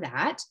share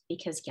that,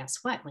 because guess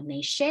what? When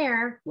they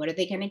share, what are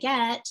they going to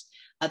get?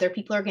 Other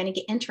people are going to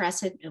get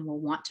interested and will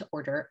want to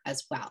order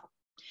as well.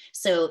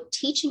 So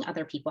teaching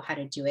other people how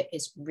to do it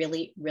is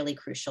really, really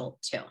crucial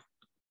too.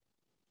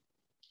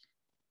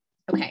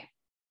 Okay.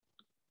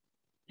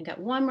 I got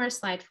one more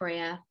slide for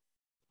you.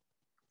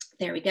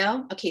 There we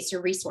go. Okay, so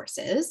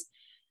resources.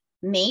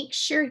 Make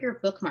sure you're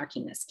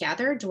bookmarking this,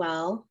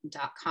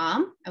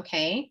 gatherdwell.com,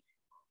 okay?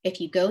 If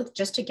you go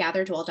just to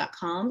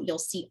gatherdwell.com, you'll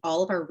see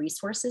all of our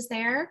resources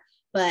there.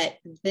 But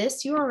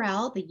this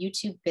URL, the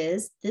YouTube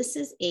Biz, this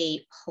is a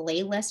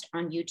playlist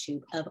on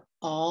YouTube of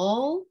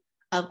all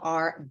of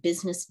our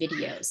business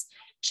videos.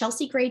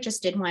 Chelsea Gray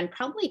just did one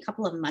probably a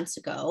couple of months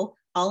ago,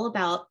 all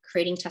about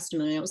creating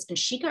testimonials, and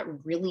she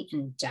got really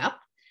in depth,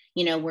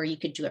 you know, where you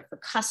could do it for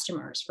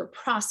customers, for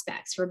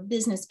prospects, for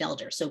business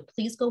builders. So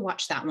please go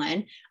watch that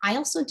one. I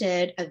also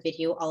did a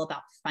video all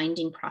about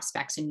finding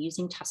prospects and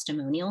using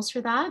testimonials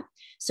for that.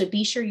 So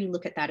be sure you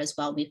look at that as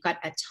well. We've got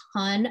a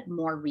ton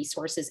more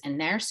resources in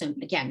there. So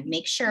again,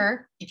 make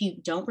sure if you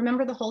don't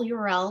remember the whole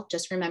URL,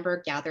 just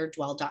remember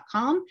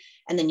gatherdwell.com,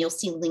 and then you'll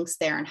see links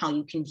there on how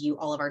you can view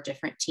all of our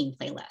different team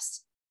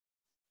playlists.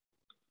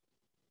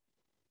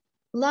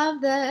 Love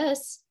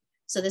this.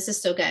 So this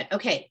is so good.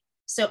 Okay.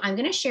 So I'm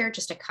going to share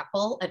just a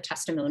couple of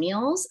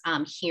testimonials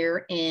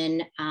here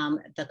in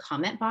the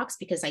comment box,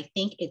 because I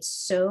think it's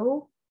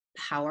so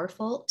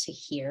powerful to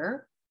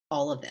hear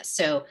all of this.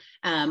 So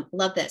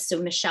love this. So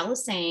Michelle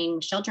is saying,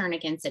 Michelle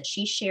Jernigan said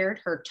she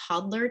shared her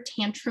toddler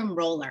tantrum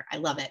roller. I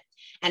love it.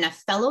 And a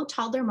fellow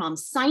toddler mom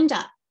signed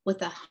up with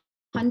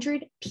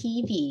 100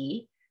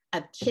 PV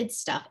of kids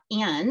stuff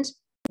and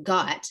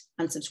got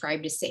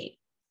unsubscribed to save.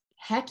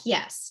 Heck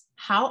yes.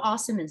 How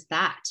awesome is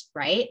that,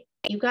 right?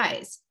 You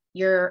guys.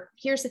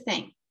 Here's the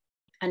thing.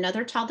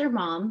 Another toddler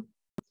mom,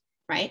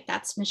 right?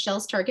 That's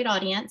Michelle's target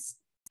audience,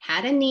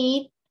 had a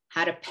need,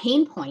 had a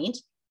pain point,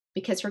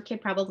 because her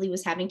kid probably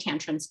was having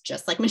tantrums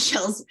just like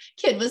Michelle's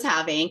kid was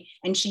having,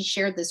 and she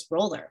shared this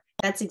roller.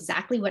 That's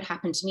exactly what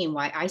happened to me, and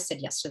why I said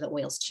yes to the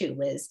oils too,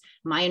 was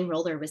my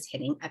roller was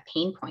hitting a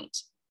pain point.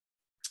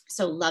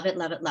 So love it,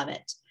 love it, love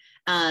it.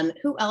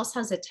 Who else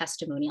has a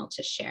testimonial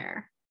to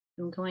share?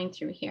 I'm going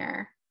through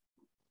here.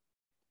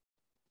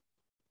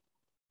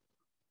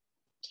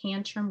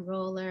 Tantrum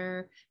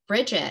roller.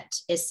 Bridget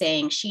is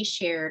saying she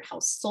shared how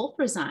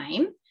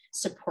Sulfrazyme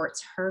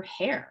supports her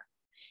hair.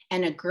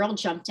 And a girl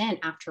jumped in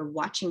after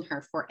watching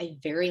her for a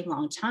very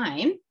long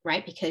time,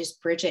 right? Because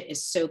Bridget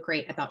is so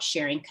great about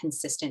sharing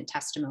consistent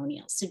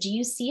testimonials. So do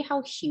you see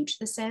how huge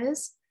this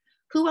is?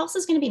 Who else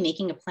is going to be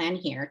making a plan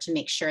here to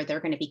make sure they're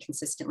going to be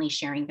consistently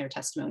sharing their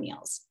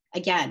testimonials?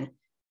 Again,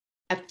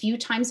 a few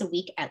times a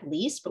week at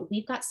least, but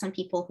we've got some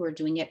people who are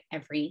doing it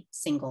every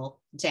single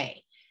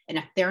day. And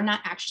if they're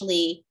not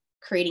actually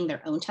creating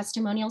their own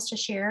testimonials to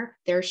share,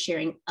 they're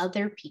sharing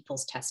other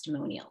people's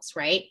testimonials,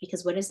 right?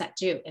 Because what does that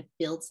do? It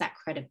builds that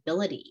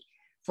credibility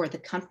for the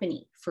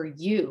company, for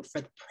you,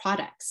 for the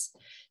products.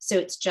 So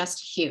it's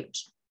just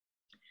huge.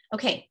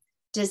 Okay,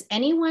 does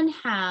anyone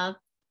have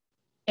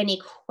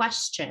any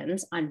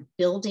questions on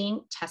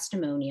building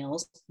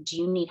testimonials? Do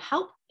you need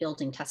help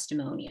building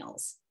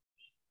testimonials?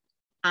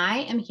 I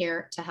am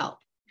here to help.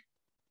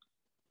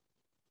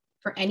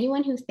 For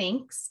anyone who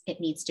thinks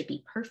it needs to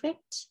be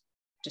perfect,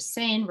 just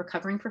saying,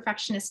 recovering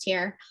perfectionist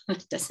here,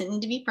 it doesn't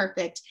need to be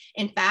perfect.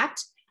 In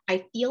fact,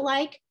 I feel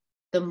like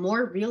the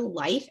more real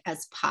life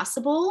as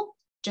possible,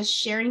 just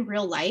sharing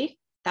real life,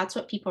 that's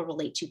what people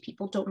relate to.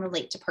 People don't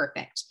relate to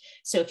perfect.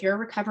 So if you're a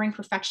recovering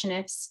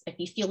perfectionist, if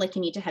you feel like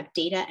you need to have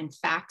data and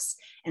facts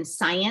and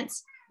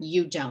science,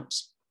 you don't.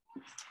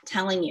 I'm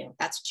telling you,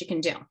 that's what you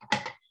can do.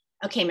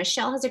 Okay,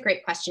 Michelle has a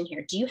great question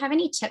here. Do you have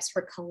any tips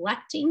for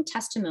collecting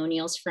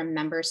testimonials from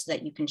members so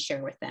that you can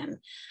share with them?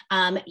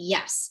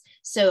 Yes.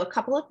 So a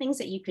couple of things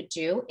that you could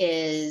do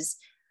is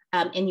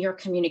in your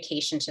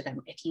communication to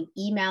them, if you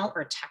email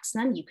or text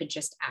them, you could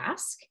just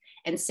ask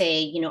and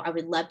say, you know, I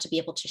would love to be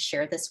able to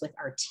share this with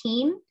our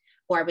team,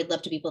 or I would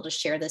love to be able to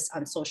share this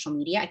on social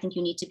media. I think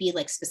you need to be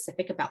like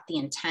specific about the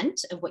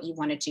intent of what you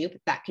want to do,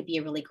 but that could be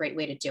a really great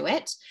way to do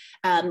it.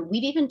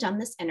 We've even done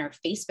this in our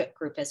Facebook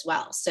group as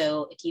well.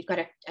 So if you've got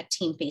a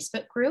team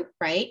Facebook group,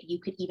 right, you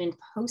could even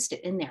post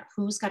it in there.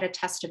 Who's got a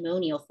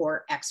testimonial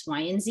for X, Y,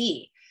 and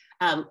Z?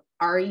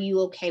 Are you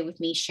okay with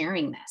me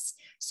sharing this?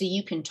 So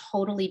you can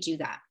totally do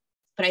that.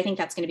 But I think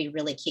that's going to be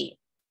really key.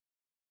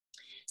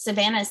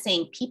 Savannah is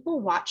saying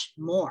people watch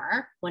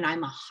more when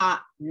I'm a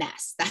hot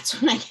mess. That's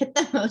when I get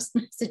the most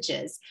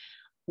messages.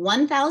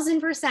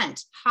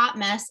 1000% hot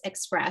mess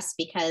express,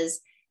 because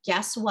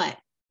guess what?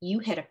 You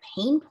hit a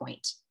pain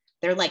point.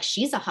 They're like,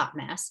 she's a hot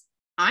mess.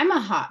 I'm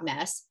a hot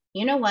mess.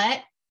 You know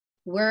what?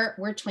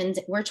 We're twins.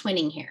 We're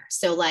twinning here.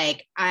 So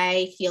like,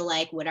 I feel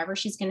like whatever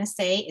she's going to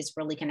say is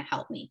really going to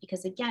help me,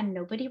 because again,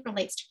 nobody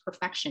relates to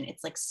perfection.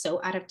 It's like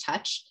so out of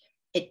touch.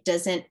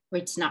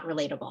 It's not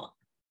relatable.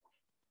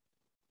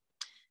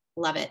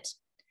 Love it.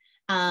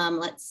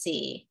 Let's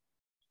see.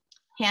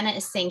 Hannah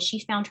is saying she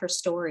found her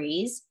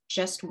stories,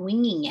 just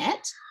winging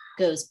it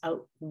goes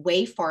out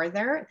way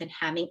farther than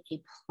having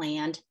a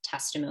planned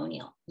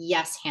testimonial.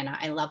 Yes, Hannah,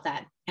 I love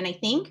that. And I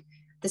think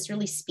this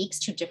really speaks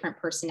to different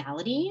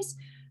personalities.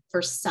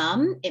 For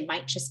some, it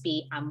might just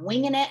be, I'm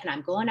winging it and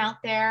I'm going out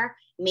there.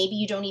 Maybe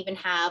you don't even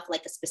have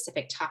like a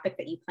specific topic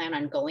that you plan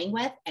on going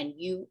with, and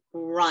you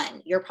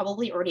run. You're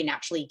probably already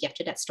naturally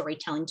gifted at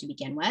storytelling to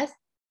begin with.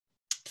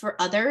 For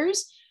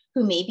others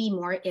who may be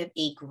more of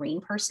a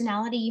green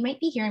personality, you might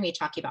be hearing me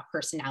talking about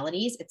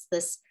personalities. It's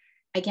this,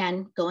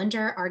 again, go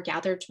under our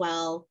Gather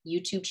Dwell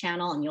YouTube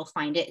channel and you'll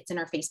find it. It's in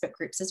our Facebook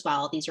groups as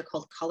well. These are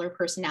called color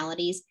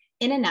personalities.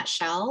 In a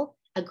nutshell,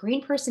 a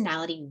green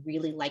personality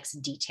really likes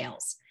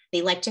details.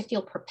 They like to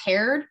feel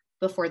prepared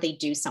before they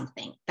do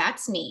something.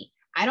 That's me.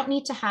 I don't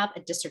need to have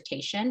a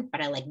dissertation,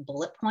 but I like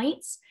bullet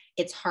points.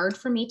 It's hard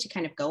for me to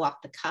kind of go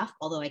off the cuff,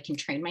 although I can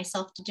train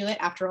myself to do it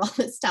after all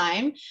this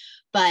time.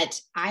 But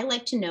I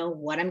like to know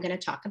what I'm going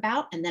to talk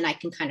about, and then I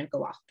can kind of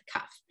go off the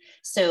cuff.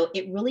 So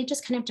it really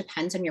just kind of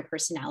depends on your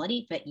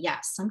personality. But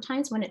yes,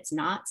 sometimes when it's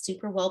not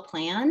super well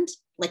planned,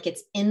 like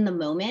it's in the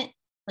moment,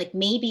 like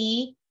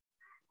maybe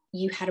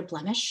you had a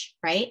blemish,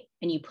 right?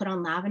 And you put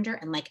on lavender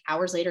and like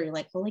hours later, you're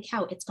like, holy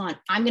cow, it's gone.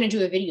 I'm going to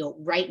do a video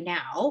right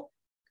now.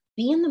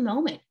 Be in the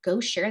moment, go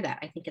share that.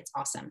 I think it's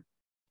awesome.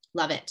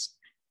 Love it.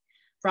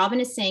 Robin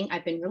is saying,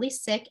 I've been really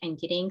sick and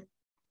getting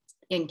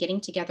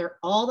together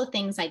all the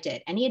things I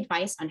did. Any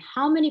advice on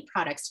how many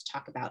products to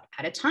talk about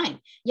at a time?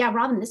 Yeah,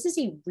 Robin, this is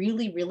a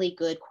really, really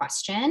good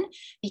question,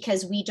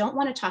 because we don't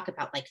want to talk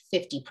about like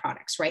 50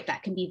 products, right?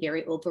 That can be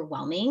very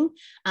overwhelming.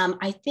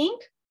 I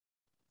think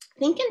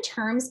in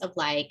terms of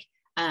like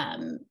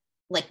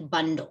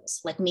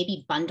bundles, like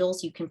maybe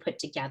bundles you can put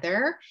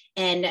together.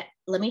 And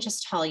let me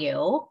just tell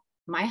you,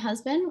 my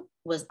husband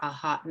was a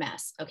hot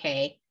mess,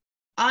 okay?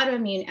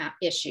 Autoimmune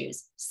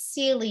issues,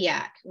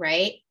 celiac,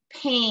 right?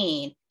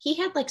 Pain. He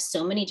had like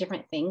so many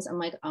different things. I'm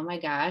like, oh my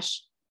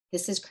gosh,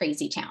 this is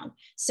crazy town.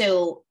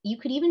 So you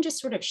could even just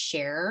sort of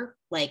share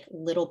like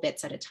little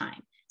bits at a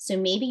time. So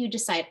maybe you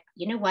decide,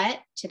 you know what,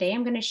 today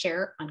I'm going to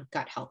share on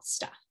gut health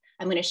stuff.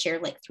 I'm going to share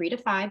like 3 to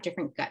 5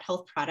 different gut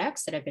health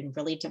products that have been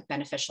really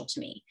beneficial to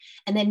me.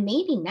 And then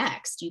maybe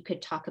next you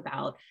could talk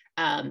about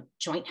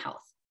joint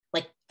health,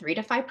 like 3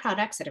 to 5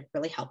 products that have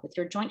really helped with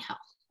your joint health.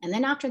 And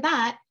then after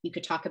that, you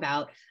could talk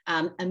about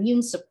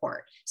immune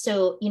support.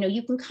 So, you know,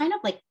 you can kind of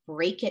like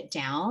break it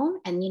down.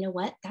 And you know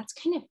what, that's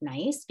kind of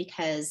nice,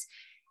 because,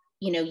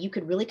 you know, you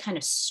could really kind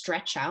of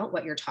stretch out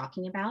what you're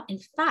talking about. In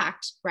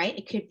fact, right,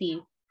 it could be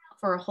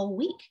for a whole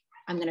week.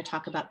 I'm going to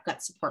talk about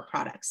gut support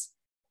products.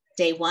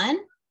 Day 1,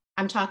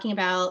 I'm talking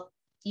about,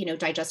 you know,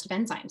 digestive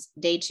enzymes.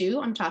 Day 2,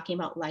 I'm talking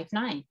about Life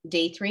 9.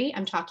 Day 3,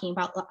 I'm talking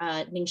about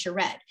Ningxia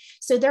Red.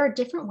 So there are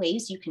different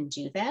ways you can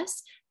do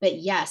this. But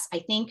yes, I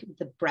think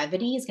the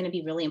brevity is going to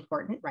be really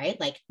important, right?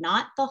 Like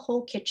not the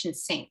whole kitchen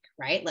sink,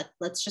 right?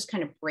 Let's just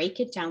kind of break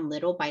it down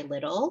little by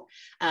little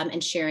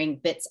and sharing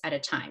bits at a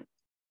time.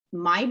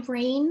 My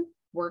brain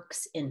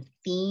works in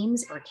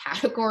themes or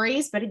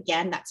categories, but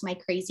again, that's my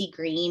crazy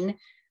green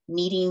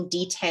needing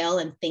detail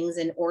and things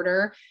in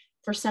order.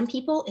 For some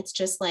people, it's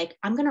just like,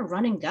 I'm going to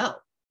run and go,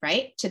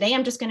 right? Today,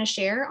 I'm just going to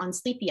share on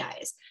sleepy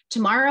eyes.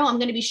 Tomorrow, I'm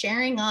going to be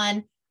sharing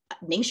on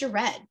Ningxia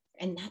Red,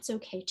 and that's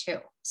okay too.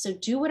 So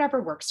do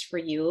whatever works for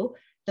you.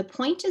 The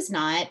point is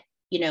not,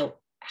 you know,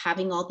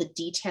 having all the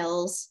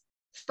details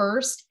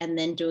first and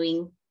then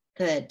doing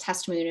the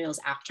testimonials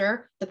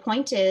after. The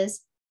point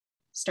is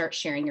start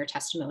sharing your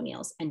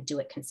testimonials and do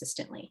it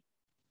consistently.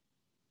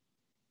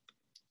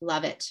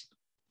 Love it.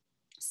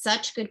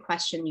 Such good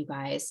question, you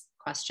guys.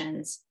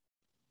 Questions.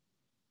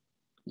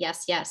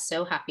 Yes, yes,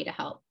 so happy to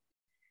help.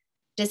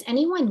 Does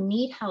anyone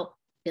need help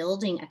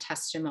building a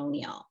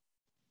testimonial?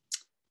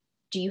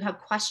 Do you have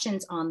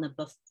questions on the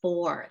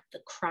before, the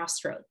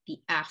crossroad, the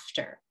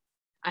after?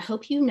 I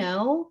hope you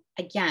know,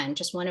 again,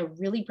 just want to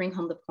really bring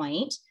home the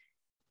point.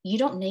 You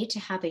don't need to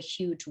have a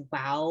huge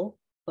wow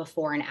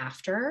before and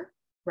after,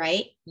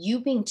 right?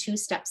 You being 2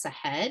 steps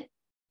ahead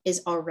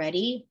is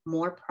already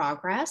more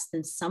progress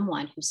than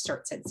someone who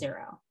starts at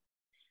 0.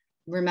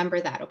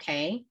 Remember that,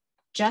 okay?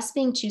 Just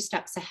being 2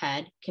 steps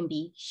ahead can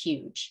be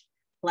huge.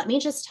 Let me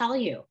just tell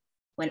you,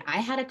 when I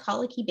had a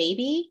colicky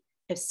baby,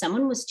 if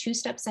someone was 2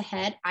 steps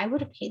ahead, I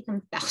would have paid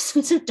them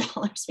thousands of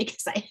dollars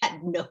because I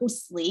had no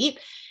sleep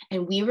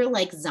and we were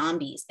like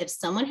zombies. If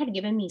someone had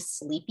given me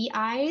sleepy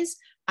eyes,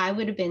 I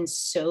would have been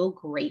so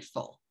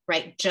grateful,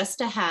 right? Just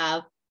to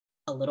have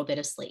a little bit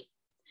of sleep.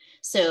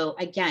 So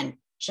again,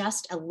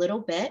 just a little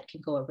bit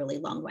can go a really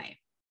long way.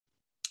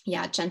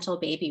 Yeah, gentle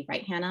baby,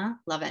 right, Hannah?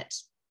 Love it.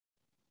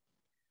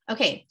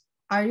 Okay,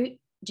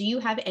 do you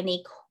have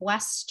any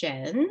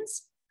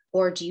questions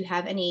or do you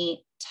have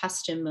any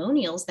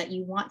testimonials that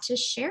you want to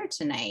share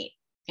tonight?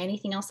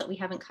 Anything else that we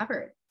haven't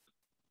covered?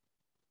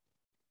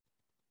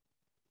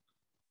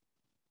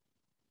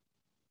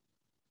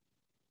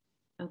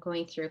 I'm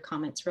going through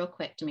comments real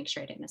quick to make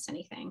sure I didn't miss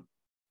anything.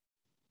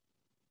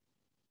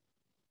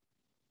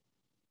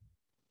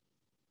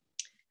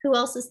 Who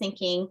else is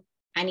thinking,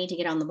 I need to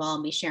get on the ball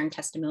and be sharing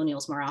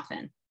testimonials more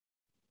often?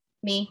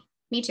 Me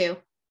too.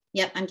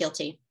 Yep, I'm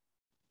guilty.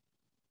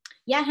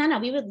 Yeah, Hannah,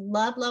 we would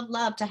love, love,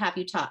 love to have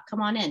you talk.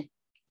 Come on in.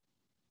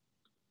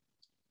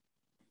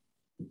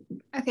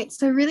 Okay,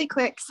 so really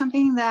quick,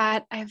 something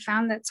that I've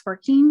found that's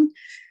working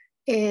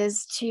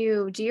is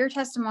to do your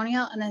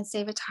testimonial and then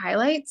save it to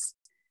highlights.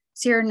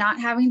 So you're not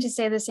having to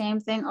say the same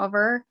thing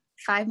over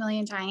 5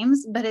 million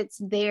times, but it's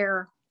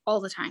there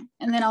all the time.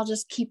 And then I'll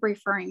just keep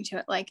referring to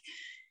it. Like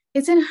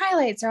it's in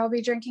highlights, or I'll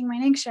be drinking my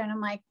Nictia and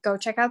I'm like, go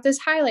check out this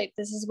highlight.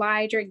 This is why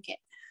I drink it.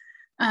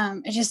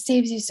 It just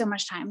saves you so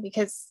much time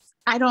because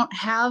I don't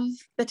have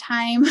the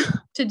time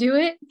to do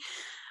it.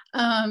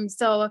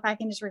 So if I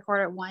can just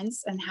record it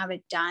once and have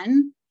it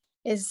done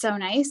is so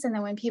nice. And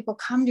then when people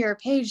come to your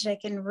page, they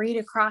can read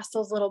across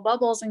those little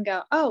bubbles and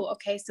go, oh,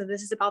 okay, so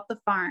this is about the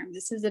farm.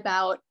 This is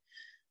about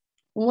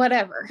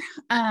whatever.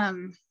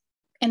 And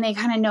they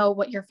kind of know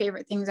what your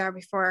favorite things are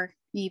before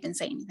you even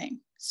say anything.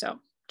 So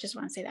just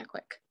want to say that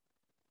quick.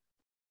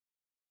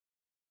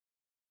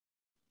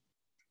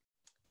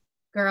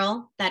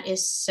 Girl, that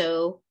is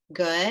so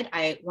good.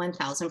 I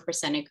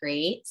 1000%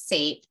 agree.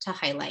 Save to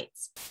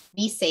highlights.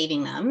 Be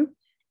saving them.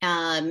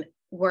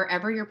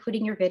 Wherever you're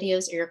putting your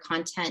videos or your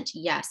content,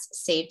 yes,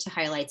 save to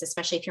highlights,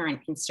 especially if you're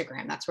on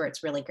Instagram. That's where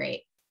it's really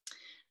great.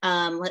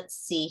 Let's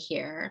see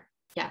here.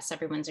 Yes,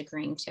 everyone's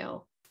agreeing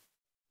too.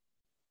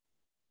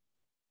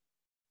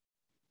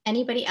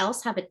 Anybody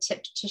else have a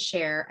tip to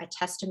share, a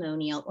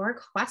testimonial or a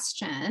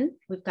question?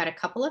 We've got a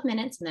couple of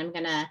minutes and then I'm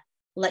gonna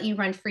let you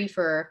run free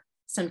for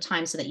some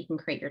time so that you can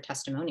create your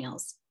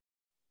testimonials.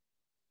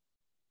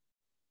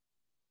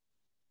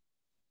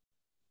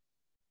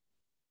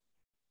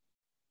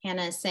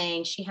 Hannah is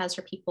saying she has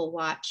her people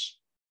watch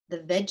the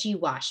veggie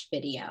wash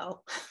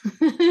video.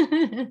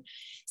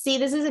 See,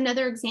 this is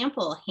another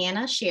example.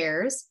 Hannah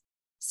shares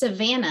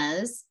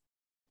Savannah's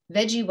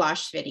veggie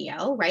wash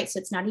video, right? So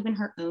it's not even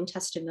her own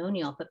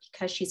testimonial, but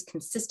because she's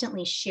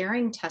consistently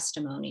sharing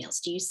testimonials,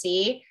 do you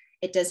see?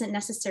 It doesn't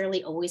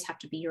necessarily always have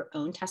to be your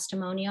own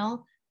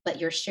testimonial, but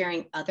you're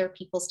sharing other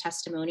people's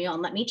testimonial.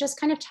 And let me just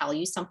kind of tell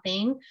you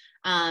something,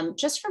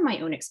 just from my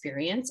own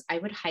experience, I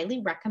would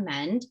highly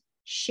recommend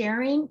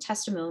sharing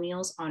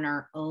testimonials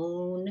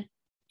on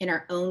in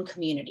our own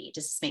community.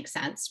 Does this make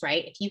sense,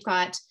 right? If you've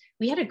got,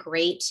 we had a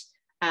great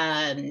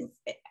meetup.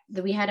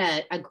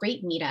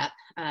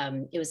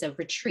 It was a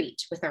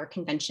retreat with our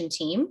convention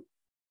team.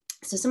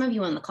 So some of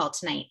you on the call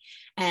tonight,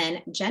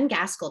 and Jen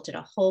Gaskell did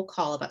a whole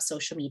call about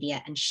social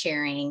media and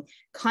sharing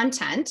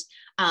content.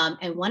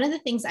 And one of the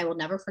things I will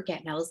never forget,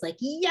 and I was like,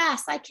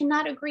 yes, I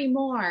cannot agree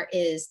more,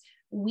 is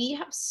we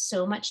have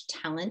so much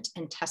talent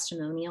and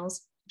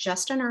testimonials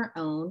just on our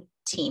own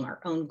team, our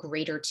own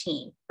greater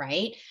team,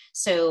 right?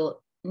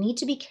 So need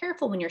to be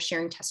careful when you're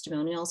sharing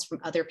testimonials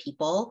from other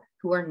people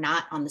who are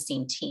not on the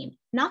same team.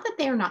 Not that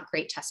they are not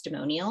great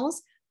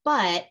testimonials,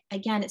 but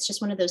again, it's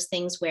just one of those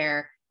things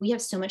where we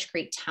have so much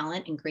great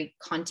talent and great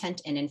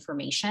content and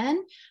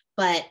information,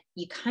 but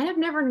you kind of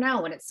never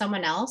know when it's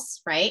someone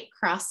else, right?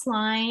 Cross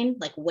line,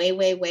 like way,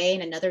 way, way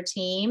in another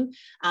team,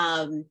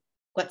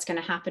 what's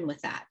going to happen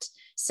with that.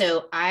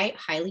 So I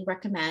highly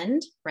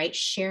recommend, right,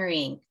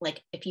 sharing,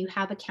 like if you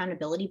have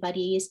accountability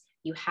buddies,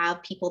 you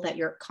have people that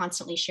you're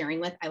constantly sharing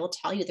with, I will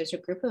tell you, there's a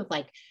group of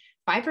like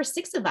 5 or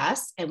 6 of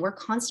us, and we're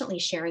constantly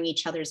sharing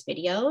each other's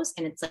videos.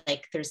 And it's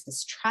like, there's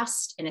this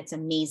trust and it's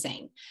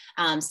amazing.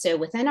 So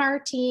within our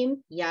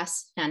team,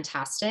 yes,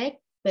 fantastic,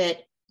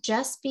 but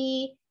just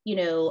be,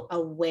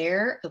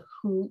 aware of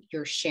who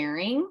you're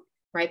sharing,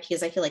 right?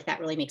 Because I feel like that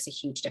really makes a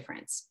huge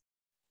difference.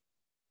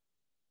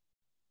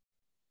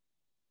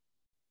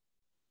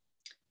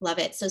 Love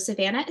it. So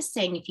Savannah is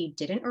saying, if you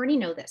didn't already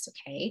know this,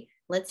 okay,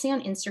 let's say on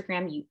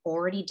Instagram, you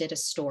already did a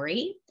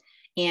story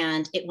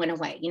and it went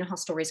away. You know how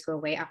stories go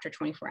away after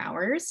 24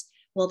 hours?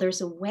 Well,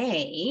 there's a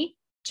way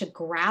to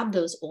grab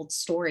those old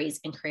stories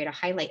and create a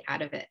highlight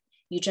out of it.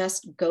 You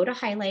just go to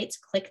highlights,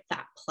 click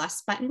that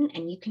plus button,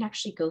 and you can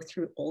actually go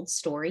through old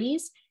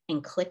stories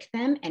and click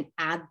them and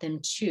add them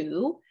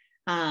to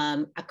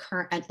a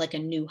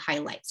new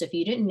highlight. So if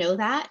you didn't know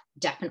that,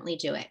 definitely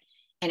do it.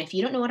 And if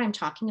you don't know what I'm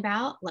talking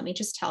about, let me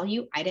just tell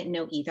you, I didn't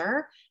know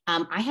either.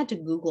 I had to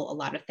Google a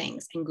lot of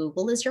things, and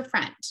Google is your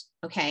friend.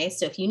 Okay,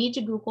 so if you need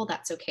to Google,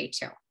 that's okay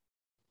too.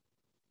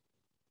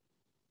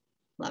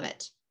 Love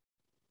it.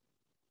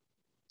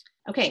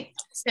 Okay,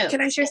 so.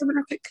 Can I share something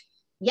real quick?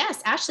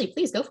 Yes, Ashley,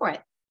 please go for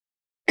it.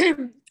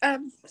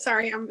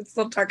 Sorry, it's a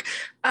little dark.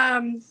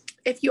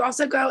 If you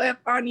also go up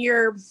on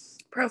your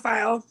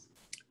profile,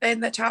 in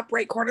the top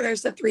right corner,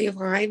 there's the 3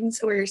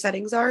 lines where your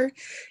settings are.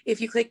 If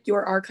you click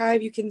your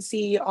archive, you can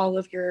see all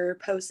of your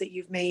posts that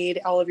you've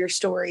made, all of your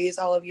stories,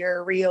 all of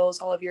your reels,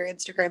 all of your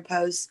Instagram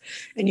posts,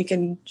 and you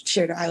can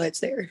share the highlights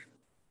there.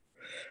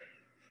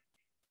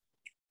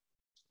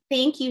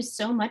 Thank you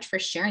so much for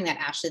sharing that,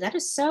 Ashley. That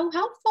is so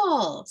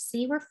helpful.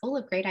 See, we're full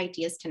of great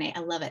ideas tonight.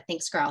 I love it.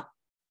 Thanks, girl.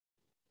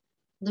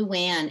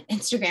 Luann,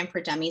 Instagram for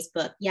Dummies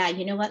book. Yeah,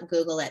 you know what?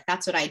 Google it.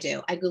 That's what I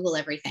do. I Google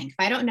everything. If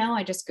I don't know,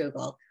 I just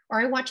Google.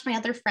 Or I watch my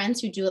other friends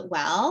who do it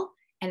well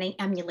and I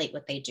emulate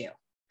what they do.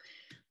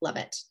 Love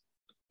it.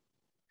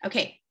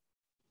 Okay.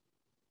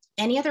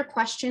 Any other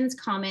questions,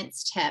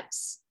 comments,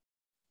 tips?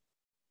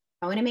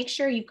 I want to make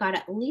sure you've got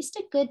at least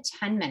a good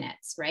 10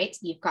 minutes, right?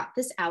 You've got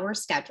this hour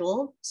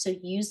scheduled. So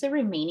use the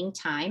remaining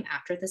time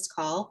after this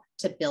call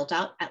to build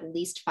out at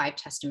least 5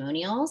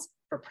 testimonials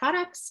for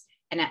products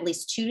and at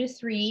least 2 to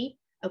 3,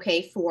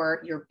 okay,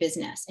 for your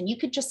business. And you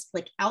could just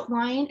like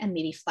outline and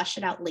maybe flesh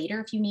it out later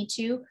if you need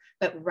to,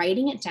 but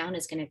writing it down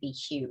is going to be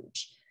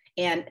huge.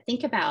 And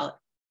think about,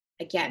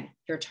 again,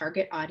 your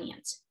target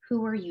audience.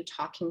 Who are you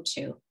talking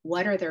to?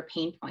 What are their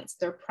pain points?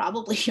 They're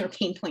probably your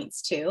pain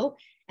points too.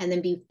 And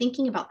then be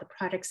thinking about the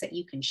products that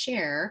you can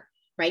share,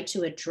 right,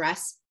 to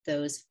address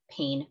those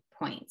pain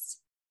points.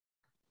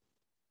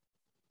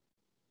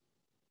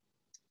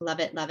 Love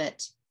it, love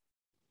it.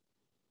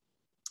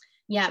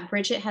 Yeah,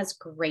 Bridget has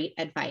great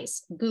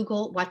advice.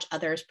 Google, watch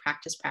others,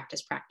 practice,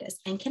 practice, practice.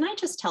 And can I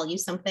just tell you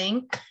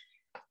something?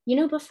 You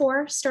know,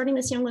 before starting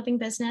this Young Living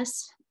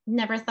business,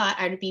 never thought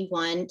I'd be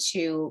one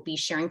to be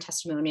sharing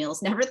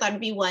testimonials, never thought I'd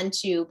be one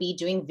to be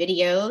doing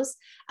videos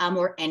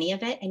or any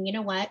of it. And you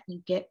know what?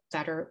 You get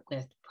better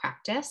with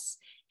practice.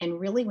 And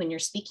really, when you're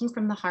speaking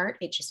from the heart,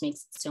 it just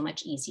makes it so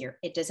much easier.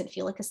 It doesn't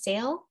feel like a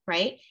sale,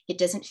 right? It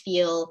doesn't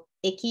feel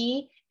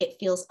icky. It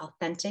feels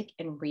authentic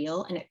and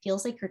real. And it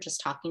feels like you're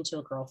just talking to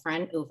a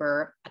girlfriend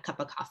over a cup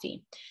of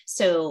coffee.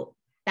 So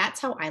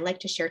that's how I like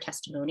to share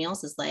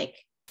testimonials, is like,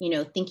 you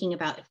know, thinking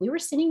about if we were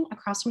sitting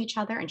across from each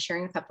other and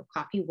sharing a cup of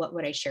coffee, what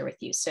would I share with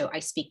you? So I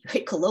speak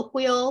very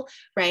colloquial,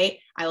 right?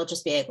 I will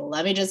just be like,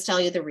 let me just tell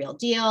you the real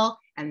deal.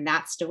 And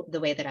that's the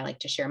way that I like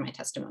to share my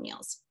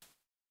testimonials.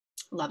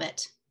 Love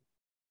it.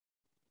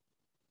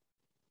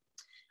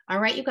 All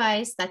right, you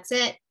guys, that's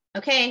it.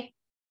 Okay.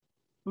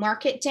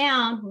 Mark it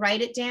down,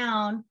 write it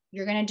down.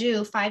 You're going to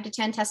do 5 to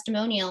 10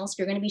 testimonials.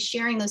 You're going to be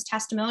sharing those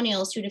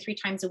testimonials 2 to 3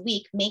 times a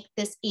week. Make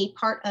this a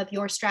part of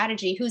your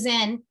strategy. Who's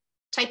in?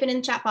 Type it in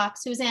the chat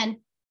box. Who's in?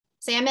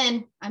 Say, I'm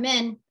in. I'm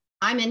in.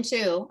 I'm in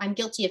too. I'm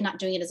guilty of not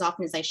doing it as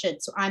often as I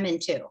should. So I'm in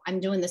too. I'm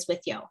doing this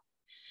with you.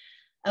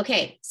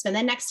 Okay. Spend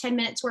the next 10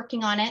 minutes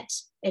working on it.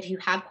 If you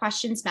have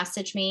questions,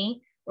 message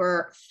me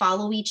or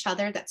follow each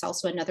other. That's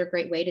also another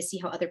great way to see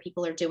how other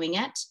people are doing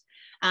it.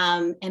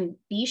 And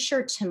be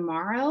sure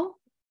tomorrow,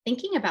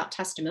 thinking about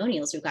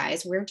testimonials, you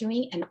guys, we're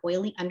doing an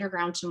Oily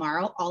Underground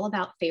tomorrow, all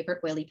about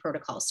favorite oily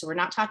protocols. So we're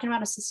not talking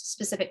about a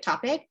specific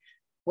topic.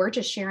 We're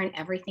just sharing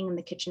everything in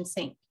the kitchen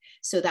sink.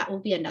 So that will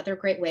be another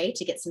great way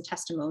to get some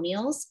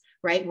testimonials,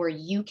 right? Where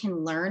you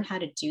can learn how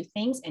to do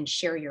things and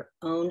share your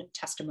own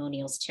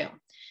testimonials too.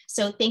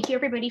 So thank you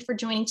everybody for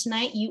joining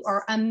tonight. You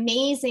are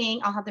amazing.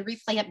 I'll have the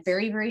replay up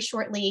very, very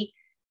shortly.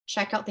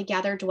 Check out the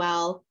Gather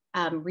Dwell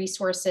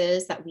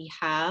resources that we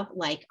have,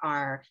 like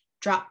our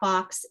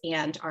Dropbox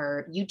and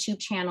our YouTube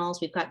channels.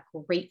 We've got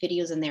great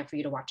videos in there for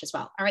you to watch as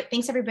well. All right,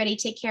 thanks everybody.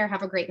 Take care.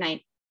 Have a great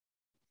night.